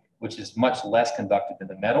oxide, which is much less conductive than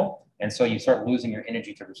the metal. And so you start losing your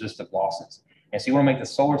energy to resistive losses. And so you want to make the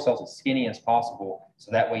solar cells as skinny as possible,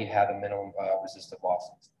 so that way you have the minimum resistive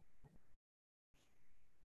losses.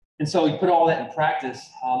 And so you put all that in practice.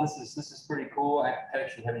 This is pretty cool. I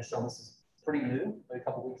actually haven't shown this. Is pretty new, like a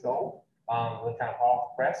couple weeks old. Really kind of hot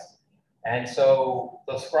off the press. And so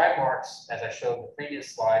those scribe marks, as I showed in the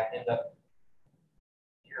previous slide, end up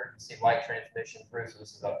here. You can see light transmission through. So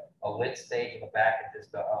this is a lit stage in the back and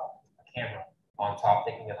just a camera on top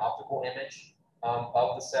taking an optical image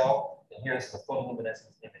of the cell. And here's the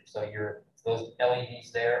photoluminescence image. So those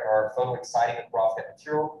LEDs there are photo exciting the perovskite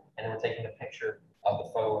material, and then we're taking a picture of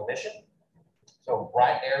the photo emission. So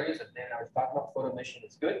bright areas, and then I was talking about photo emission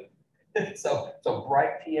is good. so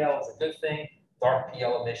bright PL is a good thing. Dark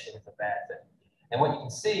PL emission is a bad thing. And what you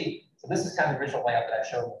can see, so this is kind of the original layout that I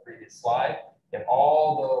showed in the previous slide. You have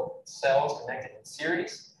all the cells connected in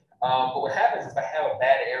series. But what happens is if I have a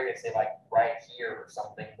bad area, say like right here or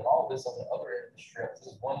something, but all of this on the other end of the strip, this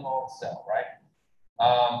is one long cell, right?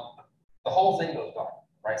 The whole thing goes dark,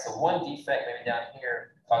 right? So one defect maybe down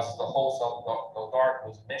here causes the whole cell to go dark,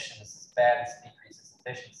 those emissions is bad, this decreases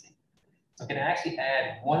efficiency. So we can actually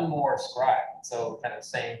add one more scribe. So kind of the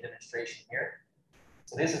same demonstration here.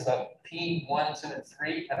 So this is a P1, 2, and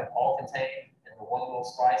 3 kind of all contained in the one little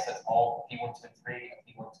slice. That's all P1, 2, and 3,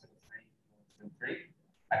 P1, 2, and 3, P1, 2, and 3.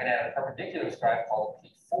 I can add a perpendicular scribe called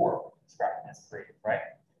P4 scribe. That's 3, right?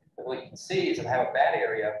 But what you can see is if I have a bad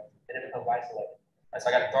area, then it becomes isolated. Right, so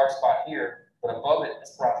I got a dark spot here, but above it,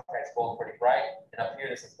 this perovskite is going pretty bright, and up here,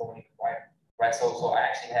 this is going even brighter. Right? So I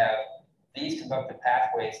actually have these conductive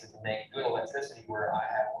pathways that can make good electricity where I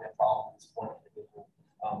have only a problem with this one individual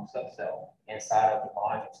subcell inside of the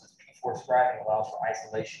module. So this P4 scribing allows for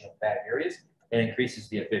isolation of bad areas and increases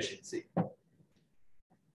the efficiency.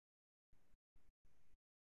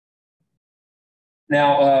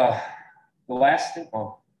 Now, the last thing,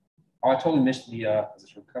 I totally missed the, is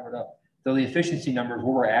this covered up? So the efficiency numbers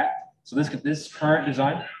where we're at. So this current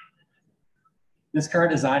design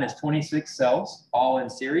is 26 cells, all in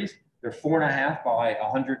series. They're 4.5 by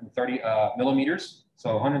 130 millimeters.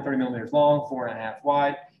 So 130 millimeters long, 4.5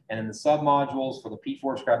 wide. And then the sub-modules for the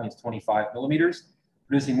P4 scribing is 25 millimeters,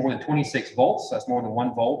 producing more than 26 volts. So that's more than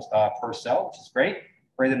 1 volt per cell, which is great.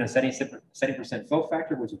 Greater than a 70% fill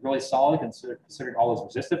factor, which is really solid considering all those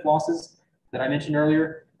resistive losses that I mentioned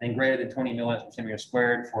earlier. and greater than 20 milliamps per centimeter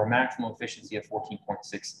squared for a maximum efficiency of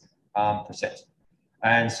 14.6%.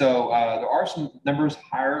 And so there are some numbers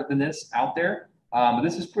higher than this out there. But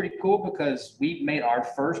this is pretty cool because we made our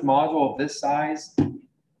first module of this size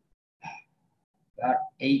about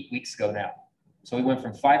 8 weeks ago now. So we went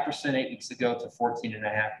from 5% 8 weeks ago to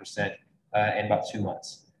 14.5% in about 2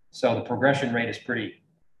 months. So the progression rate is pretty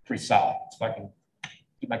solid. So if I can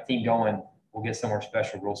keep my team going, we'll get somewhere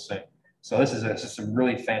special real soon. So this is just some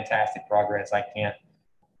really fantastic progress. I can't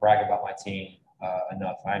brag about my team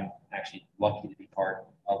enough. I'm actually lucky to be part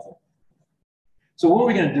of them. So what are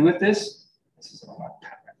we going to do with this? This is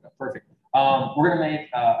perfect. We're going to make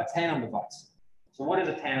a tandem device. So what is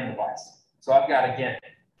a tandem device? So I've got, again,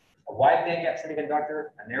 a wide bandgap semiconductor,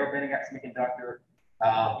 a narrow bandgap semiconductor.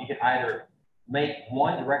 You can either make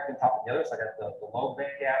one directly on top of the other. So I got the low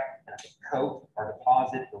bandgap, and I can coat or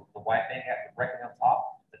deposit the wide bandgap directly on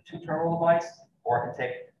top, the 2-terminal device, or I can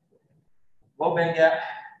take low bandgap,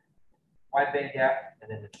 wide bandgap, and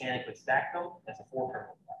then mechanically stack them as a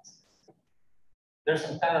 4-terminal device. There's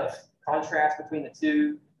some kind of contrast between the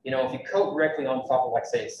two. You know, if you coat directly on top of, like,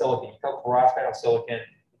 say, silicon, you coat perovskite on silicon,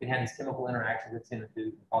 you can have these chemical interactions between the two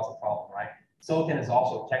and cause a problem, right? Silicon is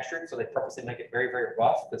also textured, so they purposely make it very, very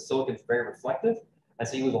rough because silicon is very reflective, and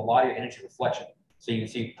so you lose a lot of your energy reflection. So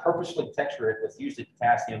you purposely texture it with usually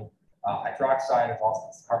potassium hydroxide, and also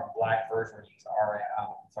this carbon black version where you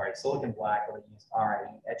use silicon black, or you use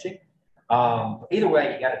RIE etching. Either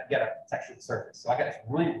way, you gotta texture the surface. So I got this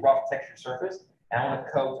really rough textured surface, and I want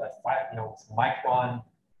to coat a micron,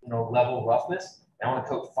 level roughness, and I want to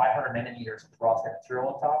coat 500 nanometers of perovskite material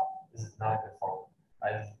on top. This is not a good formula.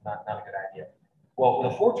 This is not a good idea. Well,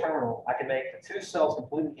 with a 4-terminal, I can make the 2 cells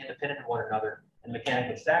completely independent of one another and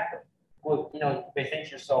mechanically stack them. Well, you may think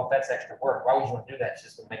to yourself, that's extra work. Why would you want to do that? It's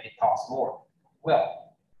just to make it cost more.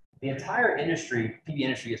 Well, the entire industry, PV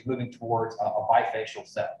industry, is moving towards a bifacial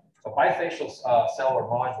cell. So bifacial cell or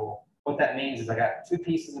module, what that means is I got 2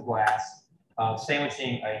 pieces of glass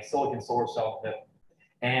sandwiching a silicon solar cell in the middle.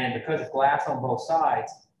 And because it's glass on both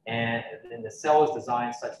sides, and the cell is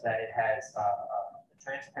designed such that it has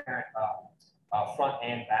transparent front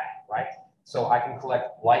and back, right? So I can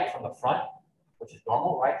collect light from the front, which is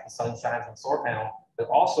normal, right? The sun shines on the solar panel, but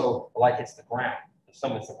also the light hits the ground. If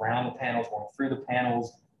some hits around the panels, going through the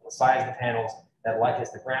panels, the sides of the panels, that light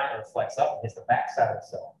hits the ground and reflects up and hits the back side of the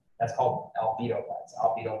cell. That's called albedo lights.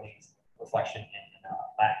 Albedo means reflection in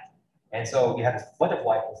Latin. And so you have this reflective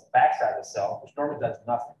light on the back side of the cell, which normally does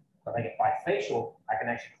nothing. If I make it bifacial, I can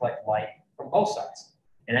actually collect light from both sides.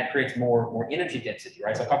 And that creates more energy density,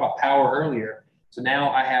 right? So I talked about power earlier. So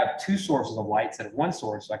now I have 2 sources of light instead of 1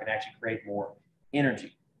 source, so I can actually create more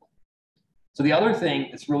energy. So the other thing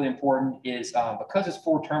that's really important is because it's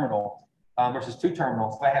 4-terminal versus 2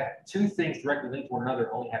 terminals, if I have 2 things directly linked to one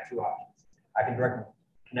another, I only have 2 options. I can directly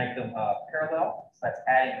connect them parallel, so that's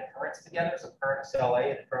adding the currents together, so current of cell A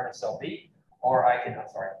and the current of cell B, or I can,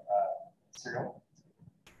 serial.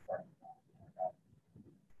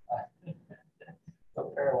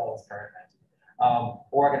 So parallel is current.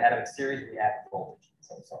 Or I can add them in series with the added voltage.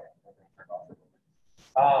 So sorry, I'm going to turn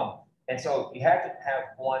off. And so you have to have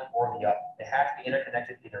one or the other. They have to be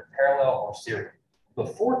interconnected either parallel or serial. The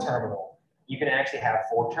 4-terminal, you can actually have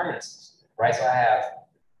 4 terminuses, right? So I have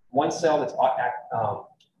one cell that's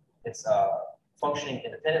functioning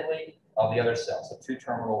independently of the other cell. So 2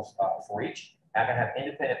 terminals for each. And I can have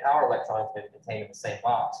independent power electrons contained in the same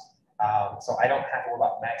box. So I don't have to worry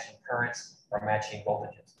about matching currents or matching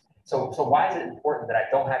voltages. So why is it important that I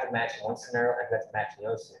don't have to match in one scenario and I have to match in the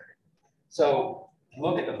other scenario? So if you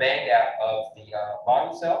look at the band gap of the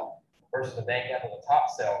bottom cell versus the band gap of the top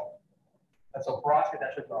cell, so perovskite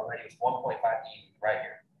that should already is 1.5 eV right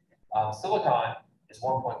here. Silicon is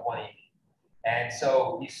 1.1 eV. And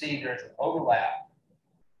so you see there's an overlap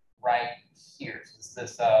right here. So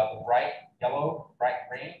this bright yellow, bright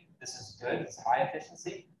green, this is good. It's high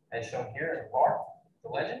efficiency, as shown here in the bar, the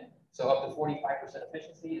legend. So up to 45%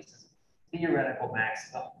 efficiency is just theoretical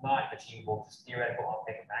maximum, not achievable, just theoretical on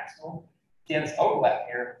paper maximum. See, this overlap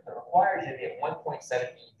here that requires you to be at 1.7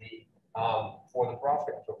 EV for the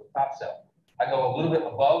perovskite for the top cell. I go a little bit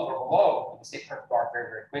above or below, you can see it turns dark very,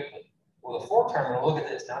 very quickly. Well, the 4-terminal, look at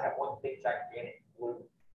this. Now I got one big gigantic blue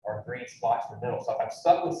or green spot in the middle. So if I'm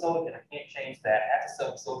stuck with silicon, I can't change that. I have to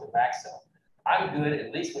sell the silicon back cell. I'm good,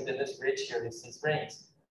 at least within this ridge here, these rings,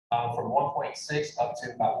 from 1.6 up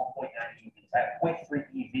to about 1.9 EV. I have 0.3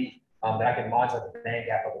 EV that I can modulate the band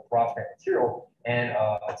gap of the perovskite material and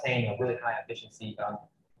attain a really high efficiency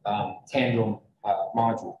tandem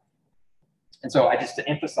module. And so just to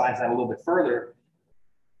emphasize that a little bit further,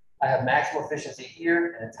 I have maximal efficiency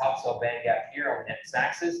here and then top cell band gap here on the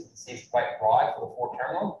x-axis. You can see it's quite broad for the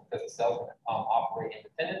 4-terminal because the cells can operate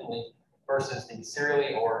independently versus the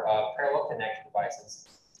serially or parallel connection devices.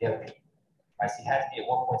 You have IC has to be at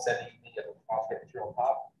 1.7 EV of the phosphate material on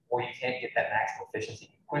top, or you can't get that maximal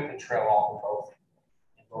efficiency. You quickly trail off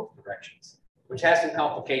in both directions, which has some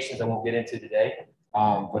complications I won't get into today,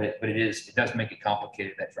 but it does make it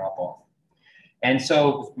complicated, that drop off. And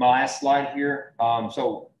so my last slide here.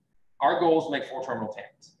 So our goal is to make 4-terminal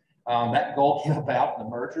TAMs. That goal came about in the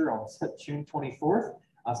merger on June 24th,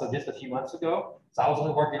 so just a few months ago. So I was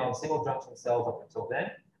only working on single junction cells up until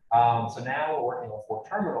then. So now we're working on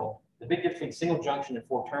 4-terminal. The big difference between single junction and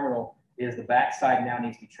 4-terminal is the backside now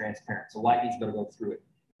needs to be transparent. So light needs to go through it.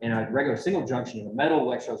 In a regular single junction, the metal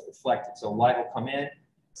electrode is reflected. So light will come in,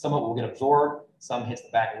 some of it will get absorbed, some hits the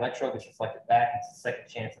back electrode, gets reflected back. It's a second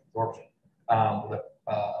chance of absorption. With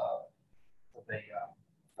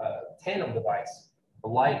a tandem device, the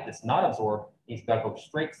light that's not absorbed needs to go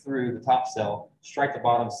straight through the top cell, strike the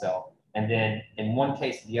bottom cell, and then in one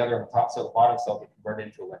case or the other, on the top cell, the bottom cell get converted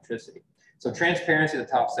into electricity. So transparency of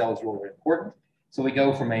the top cell is really, really important. So we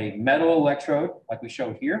go from a metal electrode, like we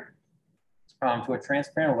showed here, to a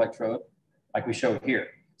transparent electrode, like we showed here.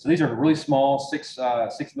 So these are really small, 6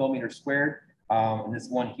 millimeters squared. And this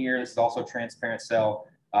one here, this is also a transparent cell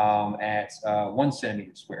at 1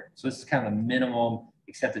 centimeter squared. So this is kind of the minimum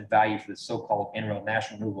accepted value for the so-called NREL,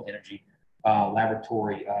 National Renewable Energy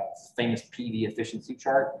Laboratory famous PV efficiency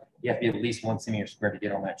chart. You have to be at least 1 centimeter squared to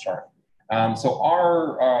get on that chart. So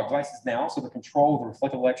our devices now, so the control of the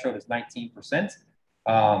reflective electrode is 19%.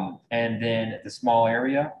 And then the small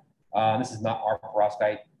area, this is not our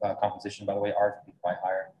perovskite composition, by the way, ours would be quite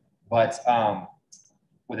higher. But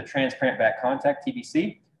with a transparent back contact,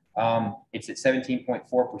 TBC, it's at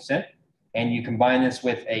 17.4%. And you combine this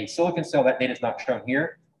with a silicon cell, that data is not shown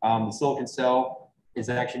here. The silicon cell is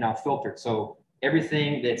actually now filtered. So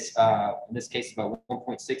everything that's, in this case, about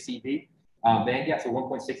 1.6 EV, band gaps of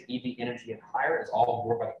 1.6 EV energy and higher is all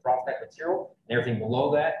absorbed by the perovskite material. And everything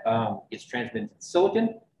below that gets transmitted to the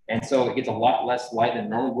silicon. And so it gets a lot less light than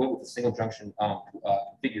normally would with a single junction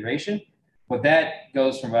configuration. But that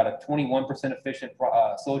goes from about a 21% efficient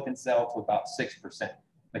silicon cell to about 6%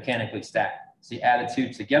 mechanically stacked. So you add the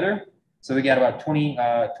two together. So we got about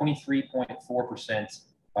 23.4%.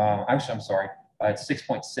 I'm sorry, it's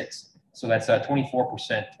 6.6. So that's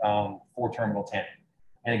 24% 4-terminal TAM.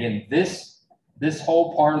 And again, this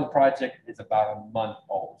whole part of the project is about a month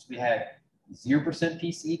old. So we had 0%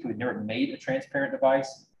 PCE because we never made a transparent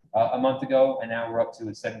device a month ago, and now we're up to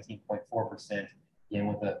a 17.4%, and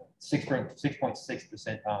with a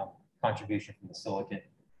 6.6% contribution from the silicon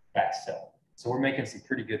back cell. So we're making some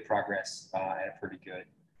pretty good progress at a pretty good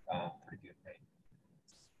rate.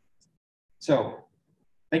 So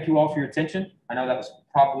thank you all for your attention. I know that was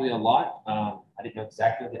probably a lot. I didn't know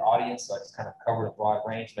exactly the audience, so I just kind of covered a broad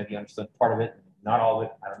range. Maybe you understood part of it, not all of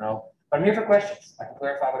it. I don't know. But I'm here for questions. I can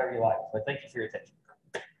clarify whatever you like. But thank you for your attention.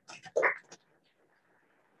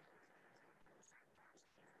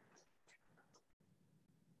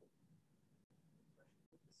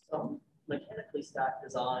 Some mechanically stacked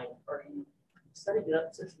design, are you setting it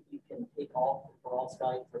up so that you can take off the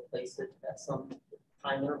perovskite, replace it at some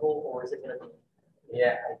time interval, or is it going to be?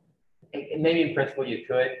 Yeah, maybe in principle you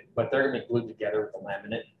could, but they're going to be glued together with the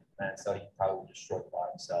laminate, and so you probably destroy the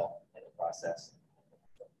bottom cell in the process.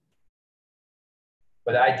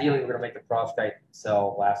 But ideally, we're going to make the perovskite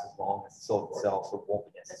cell last as long as the silicon cell, so it won't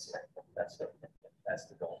be necessary. That's the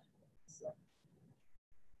goal. So.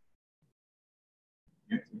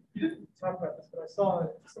 You didn't talk about this, but I saw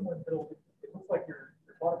someone build. It looks like your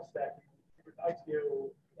bottom stack with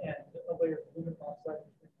ITO and a layer of aluminum oxide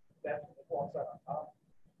between that and the oxide on top.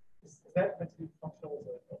 Is that meant to be functional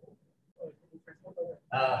as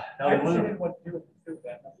no, aluminum.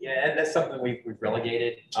 Yeah, that's something we've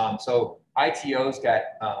relegated. So ITO's got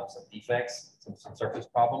some defects, some surface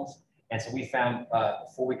problems, and so we found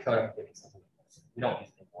before we cut them, we don't use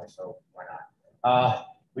it anymore, so why not?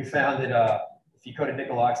 We found that if you coated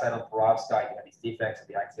nickel oxide on perovskite, you have these defects at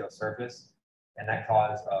the ITO surface, and that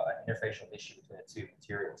caused an interfacial issue between the two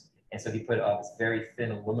materials. And so you put this very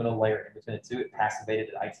thin aluminum layer in between the two, it passivated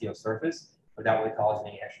the ITO surface without really causing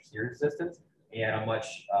any extra shear resistance. You had a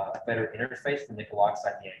much better interface from nickel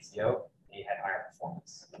oxide and the ITO, and you had higher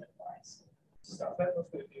performance in the device. So,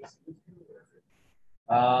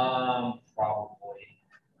 probably.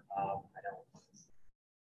 I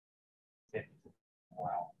don't.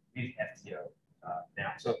 Wow. Use FTO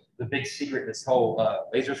now. So the big secret in this whole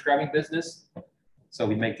laser scribing business. So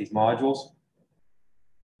we make these modules.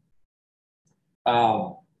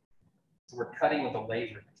 So we're cutting with a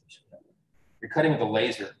laser. cutting with a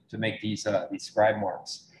laser to make these scribe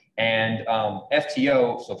marks. And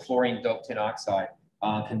FTO, so fluorine doped tin oxide,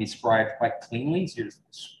 can be scribed quite cleanly. So you're just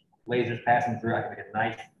lasers passing through, I can make a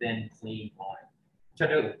nice, thin, clean line. Try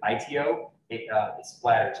to do it with ITO, it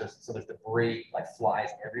splatters, so there's debris like flies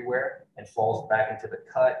everywhere and falls back into the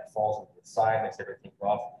cut, falls into the side, makes everything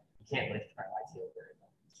rough. You can't really try ITO very well.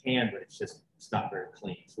 You can, but it's not very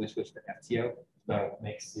clean. So we switched to FTO to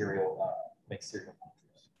make serial monitors.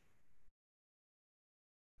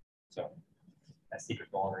 So that secret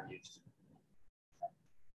no longer used.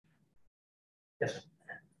 Yes, sir.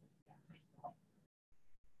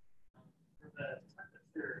 For the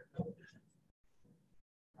temperature coefficient,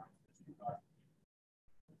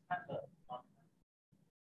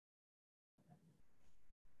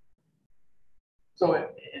 so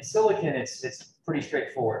in silicon, it's pretty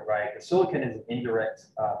straightforward, right? The silicon is an indirect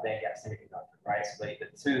band gap semiconductor, right? So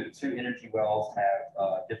the two energy wells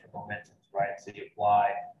have different momentums, right? So you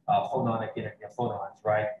apply phonons,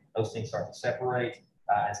 right? Those things start to separate,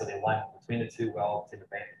 and so they line between the two wells to the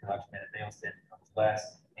band conduction band advance then becomes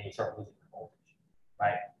less, and you start losing the voltage,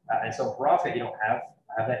 right? And so for perovskite, you don't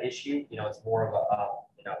have that issue. You know, it's more of a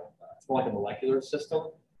it's more like a molecular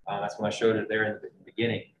system. That's when I showed it there in the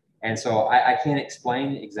beginning. And so I can't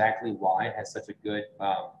explain exactly why it has such a good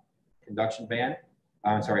conduction band.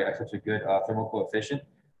 I'm sorry, such a good thermal coefficient.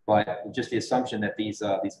 But just the assumption that these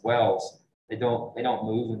wells they don't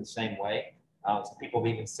move in the same way. Some people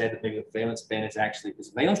have even said that maybe the valence band is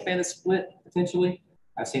valence band is split potentially.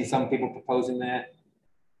 I've seen some people proposing that.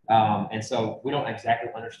 And so we don't exactly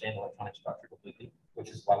understand the electronic structure completely, which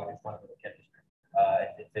is why we do fundamental chemistry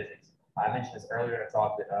and physics. I mentioned this earlier in a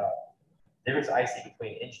talk that difference I see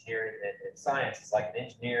between engineering and science is like an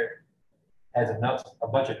engineer has a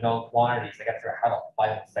bunch of known quantities. They got to figure out how to apply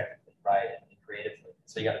them effectively, right, and creatively.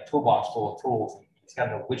 So you got a toolbox full of tools. And you just got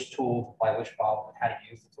to know which tool to apply which problem and how to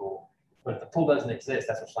use the tool. But if the tool doesn't exist,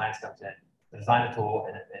 that's where science comes in. To design the tool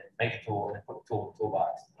and make the tool and then put the tool in the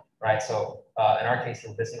toolbox, right? So in our case,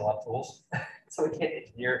 we're missing a lot of tools. So we can't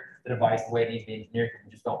engineer the device the way it needs to be engineered because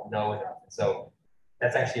we just don't know enough. And so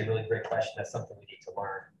that's actually a really great question. That's something we need to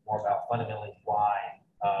learn more about fundamentally why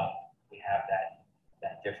we have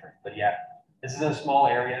that difference. But yeah, this is a small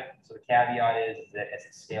area. So the caveat is that as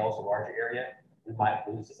it scales a larger area, we might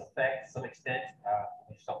lose this effect to some extent.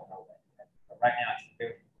 We just don't know that. But right now, it's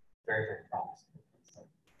very, very, very promising. So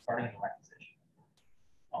starting in the right position.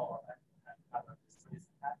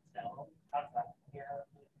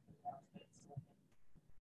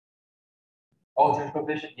 Oh, there's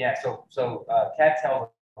coefficient? Yeah, so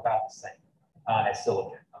CAD-TEL is about the same as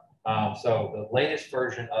silicon. So the latest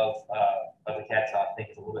version of the CAD-TEL, I think,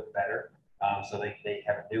 is a little bit better. So they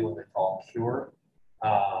have a new one they call Cure,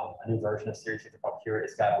 a new version of Series 6 called Cure.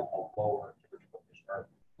 It's got a lower coefficient, or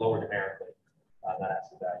lower numerically, not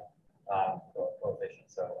absolute value coefficient.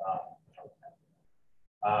 So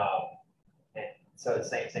and so the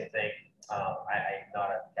same thing. I'm not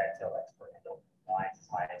a CAD-TEL expert. I don't know why it's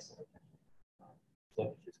high as silicon. So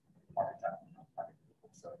it's just market time, market people.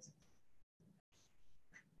 So it's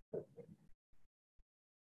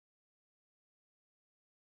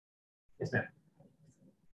yes, ma'am.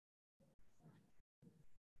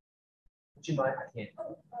 Would you mind? I can't.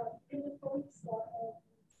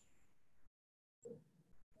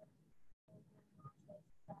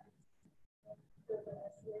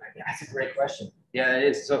 That's a great question. Yeah, it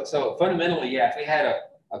is. So fundamentally, yeah, if we had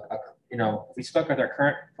if we stuck with our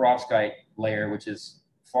current perovskite layer, which is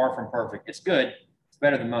far from perfect, it's good. It's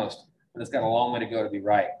better than most, but it's got a long way to go to be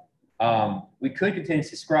right. We could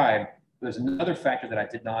continuously scribe. There's another factor that I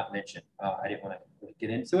did not mention. I didn't want to get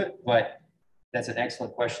into it, but that's an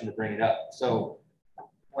excellent question to bring it up. So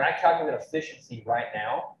when I calculate efficiency right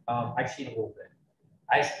now, I cheat a little bit.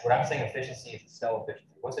 What I'm saying efficiency is cell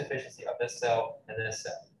efficiency. What's the efficiency of this cell and this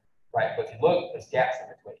cell, right? But if you look, there's gaps in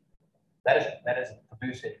between. That is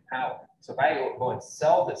producing power. So if I go and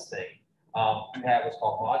sell this thing, you have what's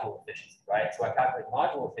called module efficiency, right? So I calculate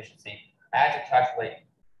module efficiency. I have to calculate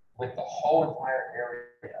with the whole entire area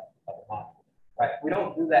of the module, right? We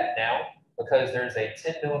don't do that now because there's a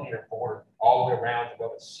 10 millimeter board all the way around to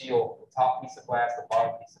go and seal the top piece of glass, the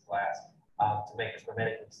bottom piece of glass, to make this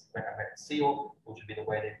hermetically sealed, which would be the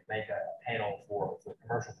way they make a panel for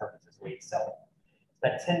commercial purposes, the way you sell it.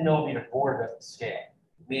 That 10 millimeter board doesn't scale,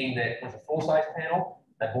 meaning that with a full-size panel,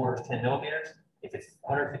 that border is 10 millimeters. If it's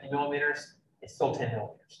 150 millimeters, it's still 10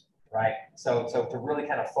 millimeters, right? So to really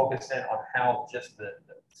kind of focus in on how just the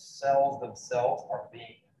cells themselves are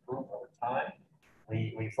being improved over time,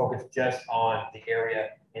 we focus just on the area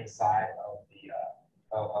inside of the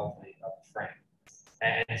frame.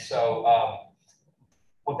 And so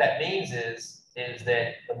what that means is is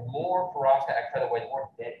that the more perovskite I cut away, the more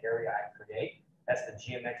dead area I create. That's the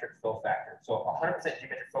geometric fill factor. So 100%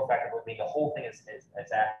 geometric fill factor would mean the whole thing is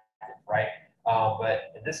active, right?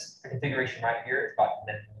 But in this configuration right here, it's about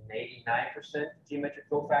 89% geometric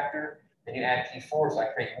fill factor. Then you add P4, so I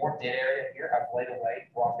create more dead area here. I've laid away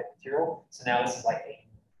perovskite material. So now this is like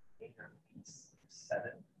 8 or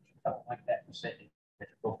 7, something like that, percent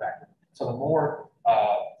geometric fill factor. So the more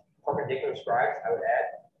perpendicular scribes I would add,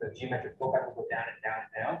 the geometric fill factor will go down and down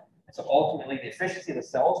and down. And so ultimately, the efficiency of the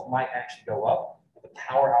cells might actually go up, but the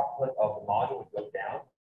power output of the module would go down.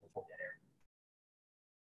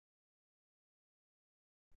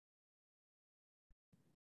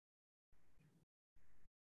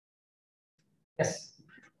 Yes.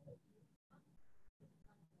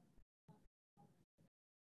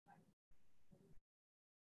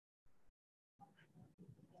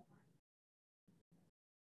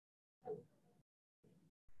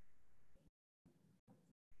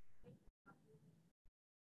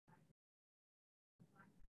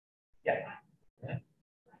 Yeah. Mm-hmm.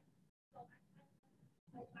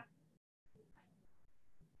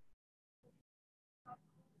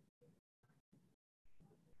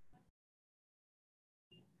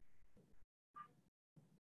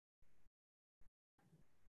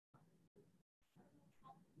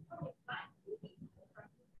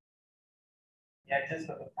 Yeah, just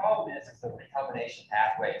the problem is the recombination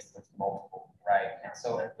pathway is multiple, right? And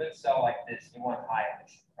so in a good cell like this, you want high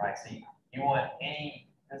emission, right? So you want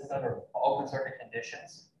this is under open circuit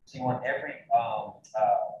conditions. So you want every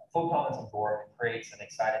photon that's absorbed creates an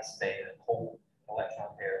excited state, a cold electron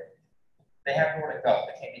pair. They have nowhere to go.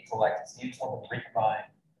 They can't be collected. So you just want them to recombine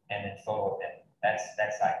and then photo emit. That's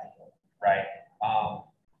ideal, right?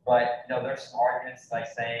 But there's some arguments like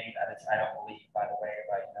saying that I don't believe, by the way,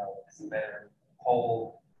 but it's a better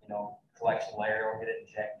whole collection layer will get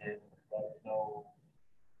injected. There's no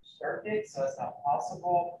circuit, so it's not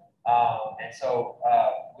possible. And so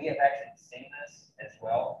we have actually seen this as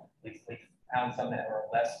well. We've found some that are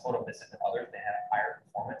less photoemissive than others. They have higher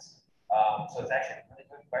performance. So it's actually a really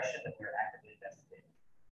good question that we're actively investigating.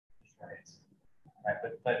 Right,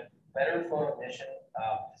 but better photo emission,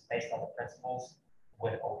 just based on the principles,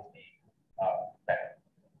 would always be better.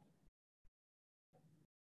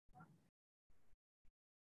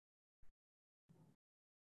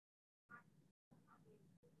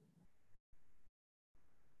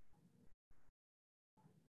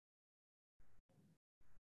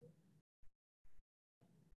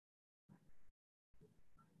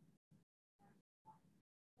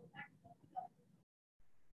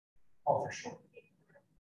 Oh, for sure.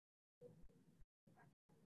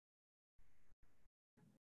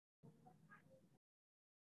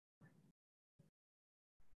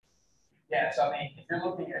 Yeah, so I mean, if you're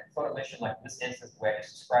looking at photo emission like this instance, the way I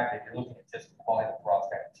just described it, you're looking at just the quality of the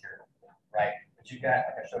perovskite material, right? But you've got,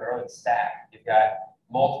 like I showed earlier, the stack. You've got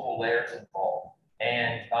multiple layers involved,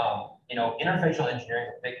 and interfacial engineering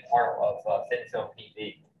is a big part of thin film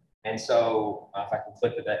PV. And so, if I can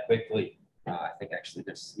click to that quickly, I think actually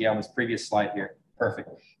this, on this previous slide here, perfect.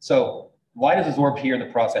 So, light is absorbed here in the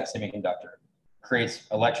perovskite semiconductor, creates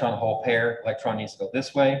electron hole pair. Electron needs to go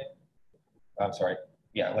this way. I'm sorry.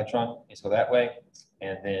 Yeah, electron needs to go that way,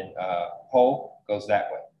 and then hole goes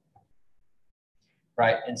that way,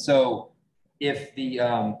 right? And so if the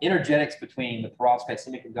energetics between the perovskite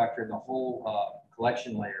semiconductor and the whole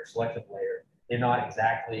collection layer, selective layer, they're not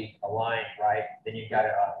exactly aligned, right? Then you've got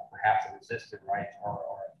perhaps a resistor, right, or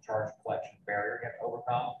a charge collection barrier you have to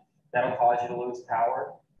overcome. That'll cause you to lose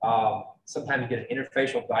power. Sometimes you get an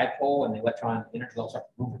interfacial dipole, and the electron energy levels start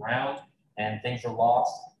to move around, and things are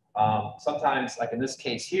lost. Sometimes, like in this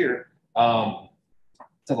case here, so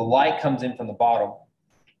the light comes in from the bottom,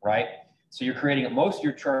 right? So you're creating most of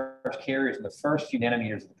your charge carriers in the first few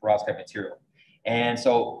nanometers of the perovskite material. And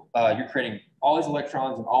so you're creating all these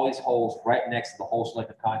electrons and all these holes right next to the hole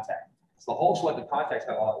selective contact. So the hole selective contact's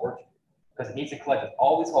got a lot of work to do because it needs to collect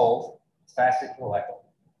all these holes as fast as it can collect them,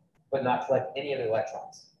 but not collect any of the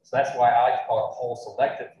electrons. So that's why I like to call it a hole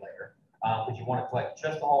selective layer, because you want to collect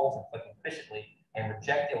just the holes and collect them efficiently and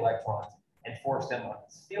reject the electrons and force them on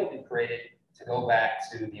this field you created to go back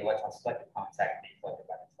to the electron selective contact being collected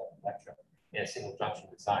by the selective electron in a single junction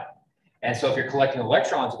design. And so if you're collecting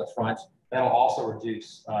electrons at the front, that'll also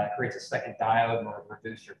reduce, creates a second diode and will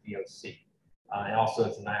reduce your VOC. And also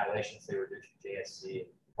it's annihilation, so you reduce your JSC.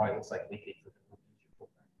 It probably looks like leakage for the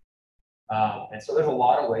and so there's a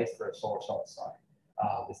lot of ways for a solar cell to sign.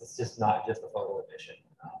 This is just not just a photo emission.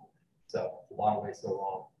 So a lot of ways to go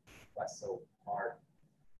wrong. That's so hard.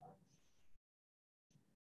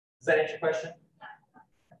 Does that answer your question?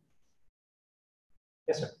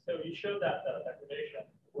 Yes, sir. So you showed that the degradation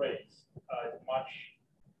rates is much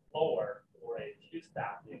lower for a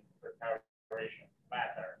two-stacking preparation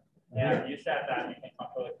method. And you said that you can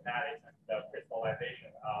control the kinetics and the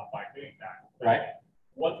crystallization by doing that. So Right.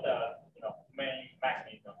 What the main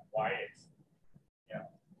mechanism why it's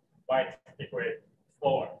degrade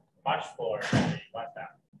slower, much slower than the one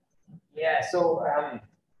step? Yeah, so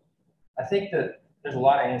I think that there's a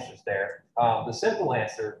lot of answers there. The simple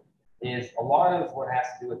answer is a lot of what has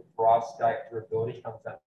to do with perovskite durability comes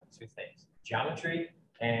down to two things: geometry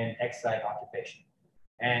and X-site occupation.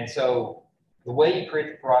 And so the way you create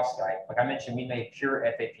the perovskite, like I mentioned, we made pure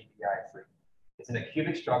FAPDI free. It's in a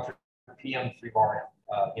cubic structure, PM3 bar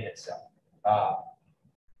unit cell.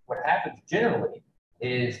 What happens generally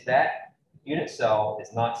is that unit cell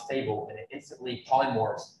is not stable and it instantly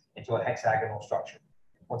polymorphs into a hexagonal structure.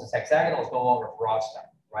 Once it's hexagonal, it's no longer perovskite,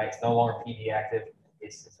 right? It's no longer PD active.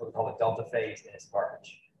 It's what we call a delta phase and it's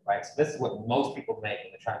garbage, right? So this is what most people make when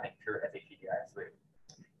they're trying to make pure FAPDI free.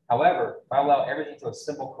 However, if I allow everything to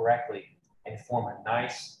assemble correctly and form a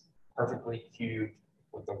nice, perfectly cubed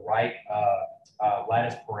with the right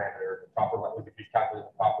lattice parameter, the proper, we could just calculate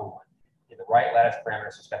the proper one, in the right lattice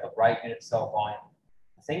parameter, so it's got the right unit cell volume,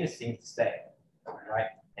 the thing just seems to stay, right?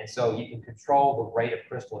 And so you can control the rate of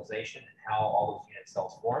crystallization and how all those unit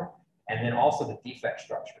cells form, and then also the defect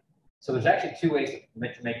structure. So there's actually two ways to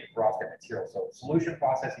make the perovskite material. So solution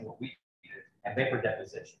processing, what we do, and vapor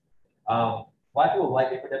deposition. A lot of people like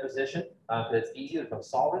vapor deposition because it's easier with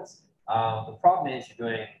solvents. The problem is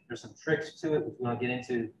there's some tricks to it, which we want to get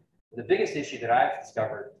into. The biggest issue that I've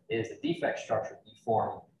discovered is the defect structure you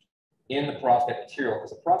form in the perovskite material,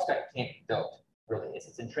 because the perovskite can't be doped, really.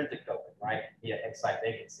 It's intrinsic doping, right, via X-site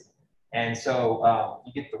vacancy. And so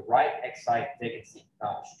you get the right X-site vacancy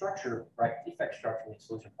structure, right, defect structure in the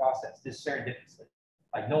solution process, just serendipitously.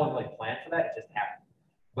 Like no one really planned for that, it just happened.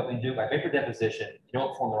 But when you do it by vapor deposition, you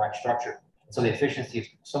don't form the right structure. So the efficiency is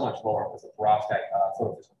so much lower because the perovskite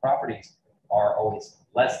photophysical properties are always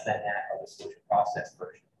less than that of the solution process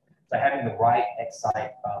version. So having the right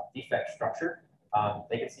X-site defect structure,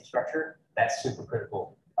 vacancy structure, that's super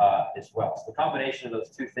critical as well. So the combination of those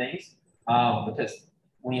two things, because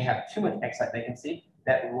when you have too much X-site vacancy,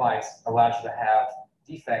 that allows you to have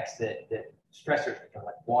defects that stressors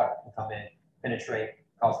like water can come in, penetrate,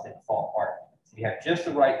 cause them to fall apart. So you have just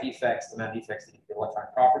the right defects, the amount of defects that you get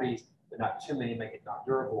electronic properties, but not too many make it not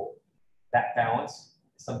durable. That balance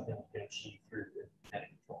is something you can achieve through the kinetic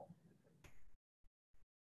control.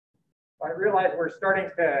 I realize we're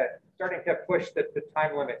starting to push the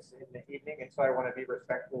time limits in the evening, and so I want to be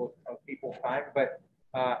respectful of people's time. But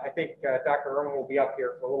I think Dr. Irwin will be up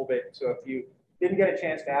here for a little bit. So if you didn't get a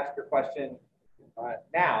chance to ask your question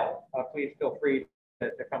now, please feel free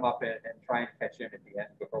to come up and try and catch him at the end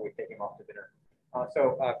before we take him off to dinner.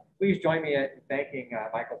 So please join me in thanking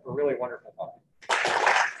Michael for a really wonderful talk.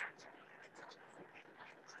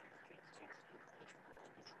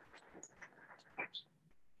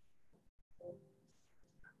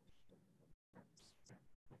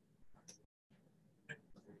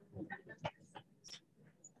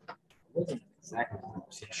 Exactly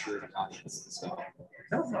 100% sure of the audience. So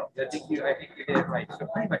No, I think you did it right. So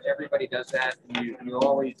pretty much everybody does that. You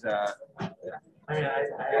always I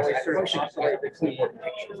always sort of oscillate between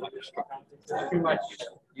too much.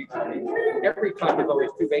 Every talk is always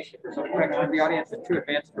too basic for some fraction of the audience and too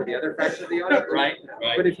advanced for the other fraction of the audience. Right.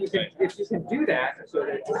 But if you can do that, so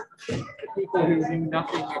that the people who knew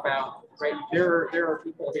nothing about, right, there are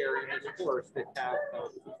people here in this course that have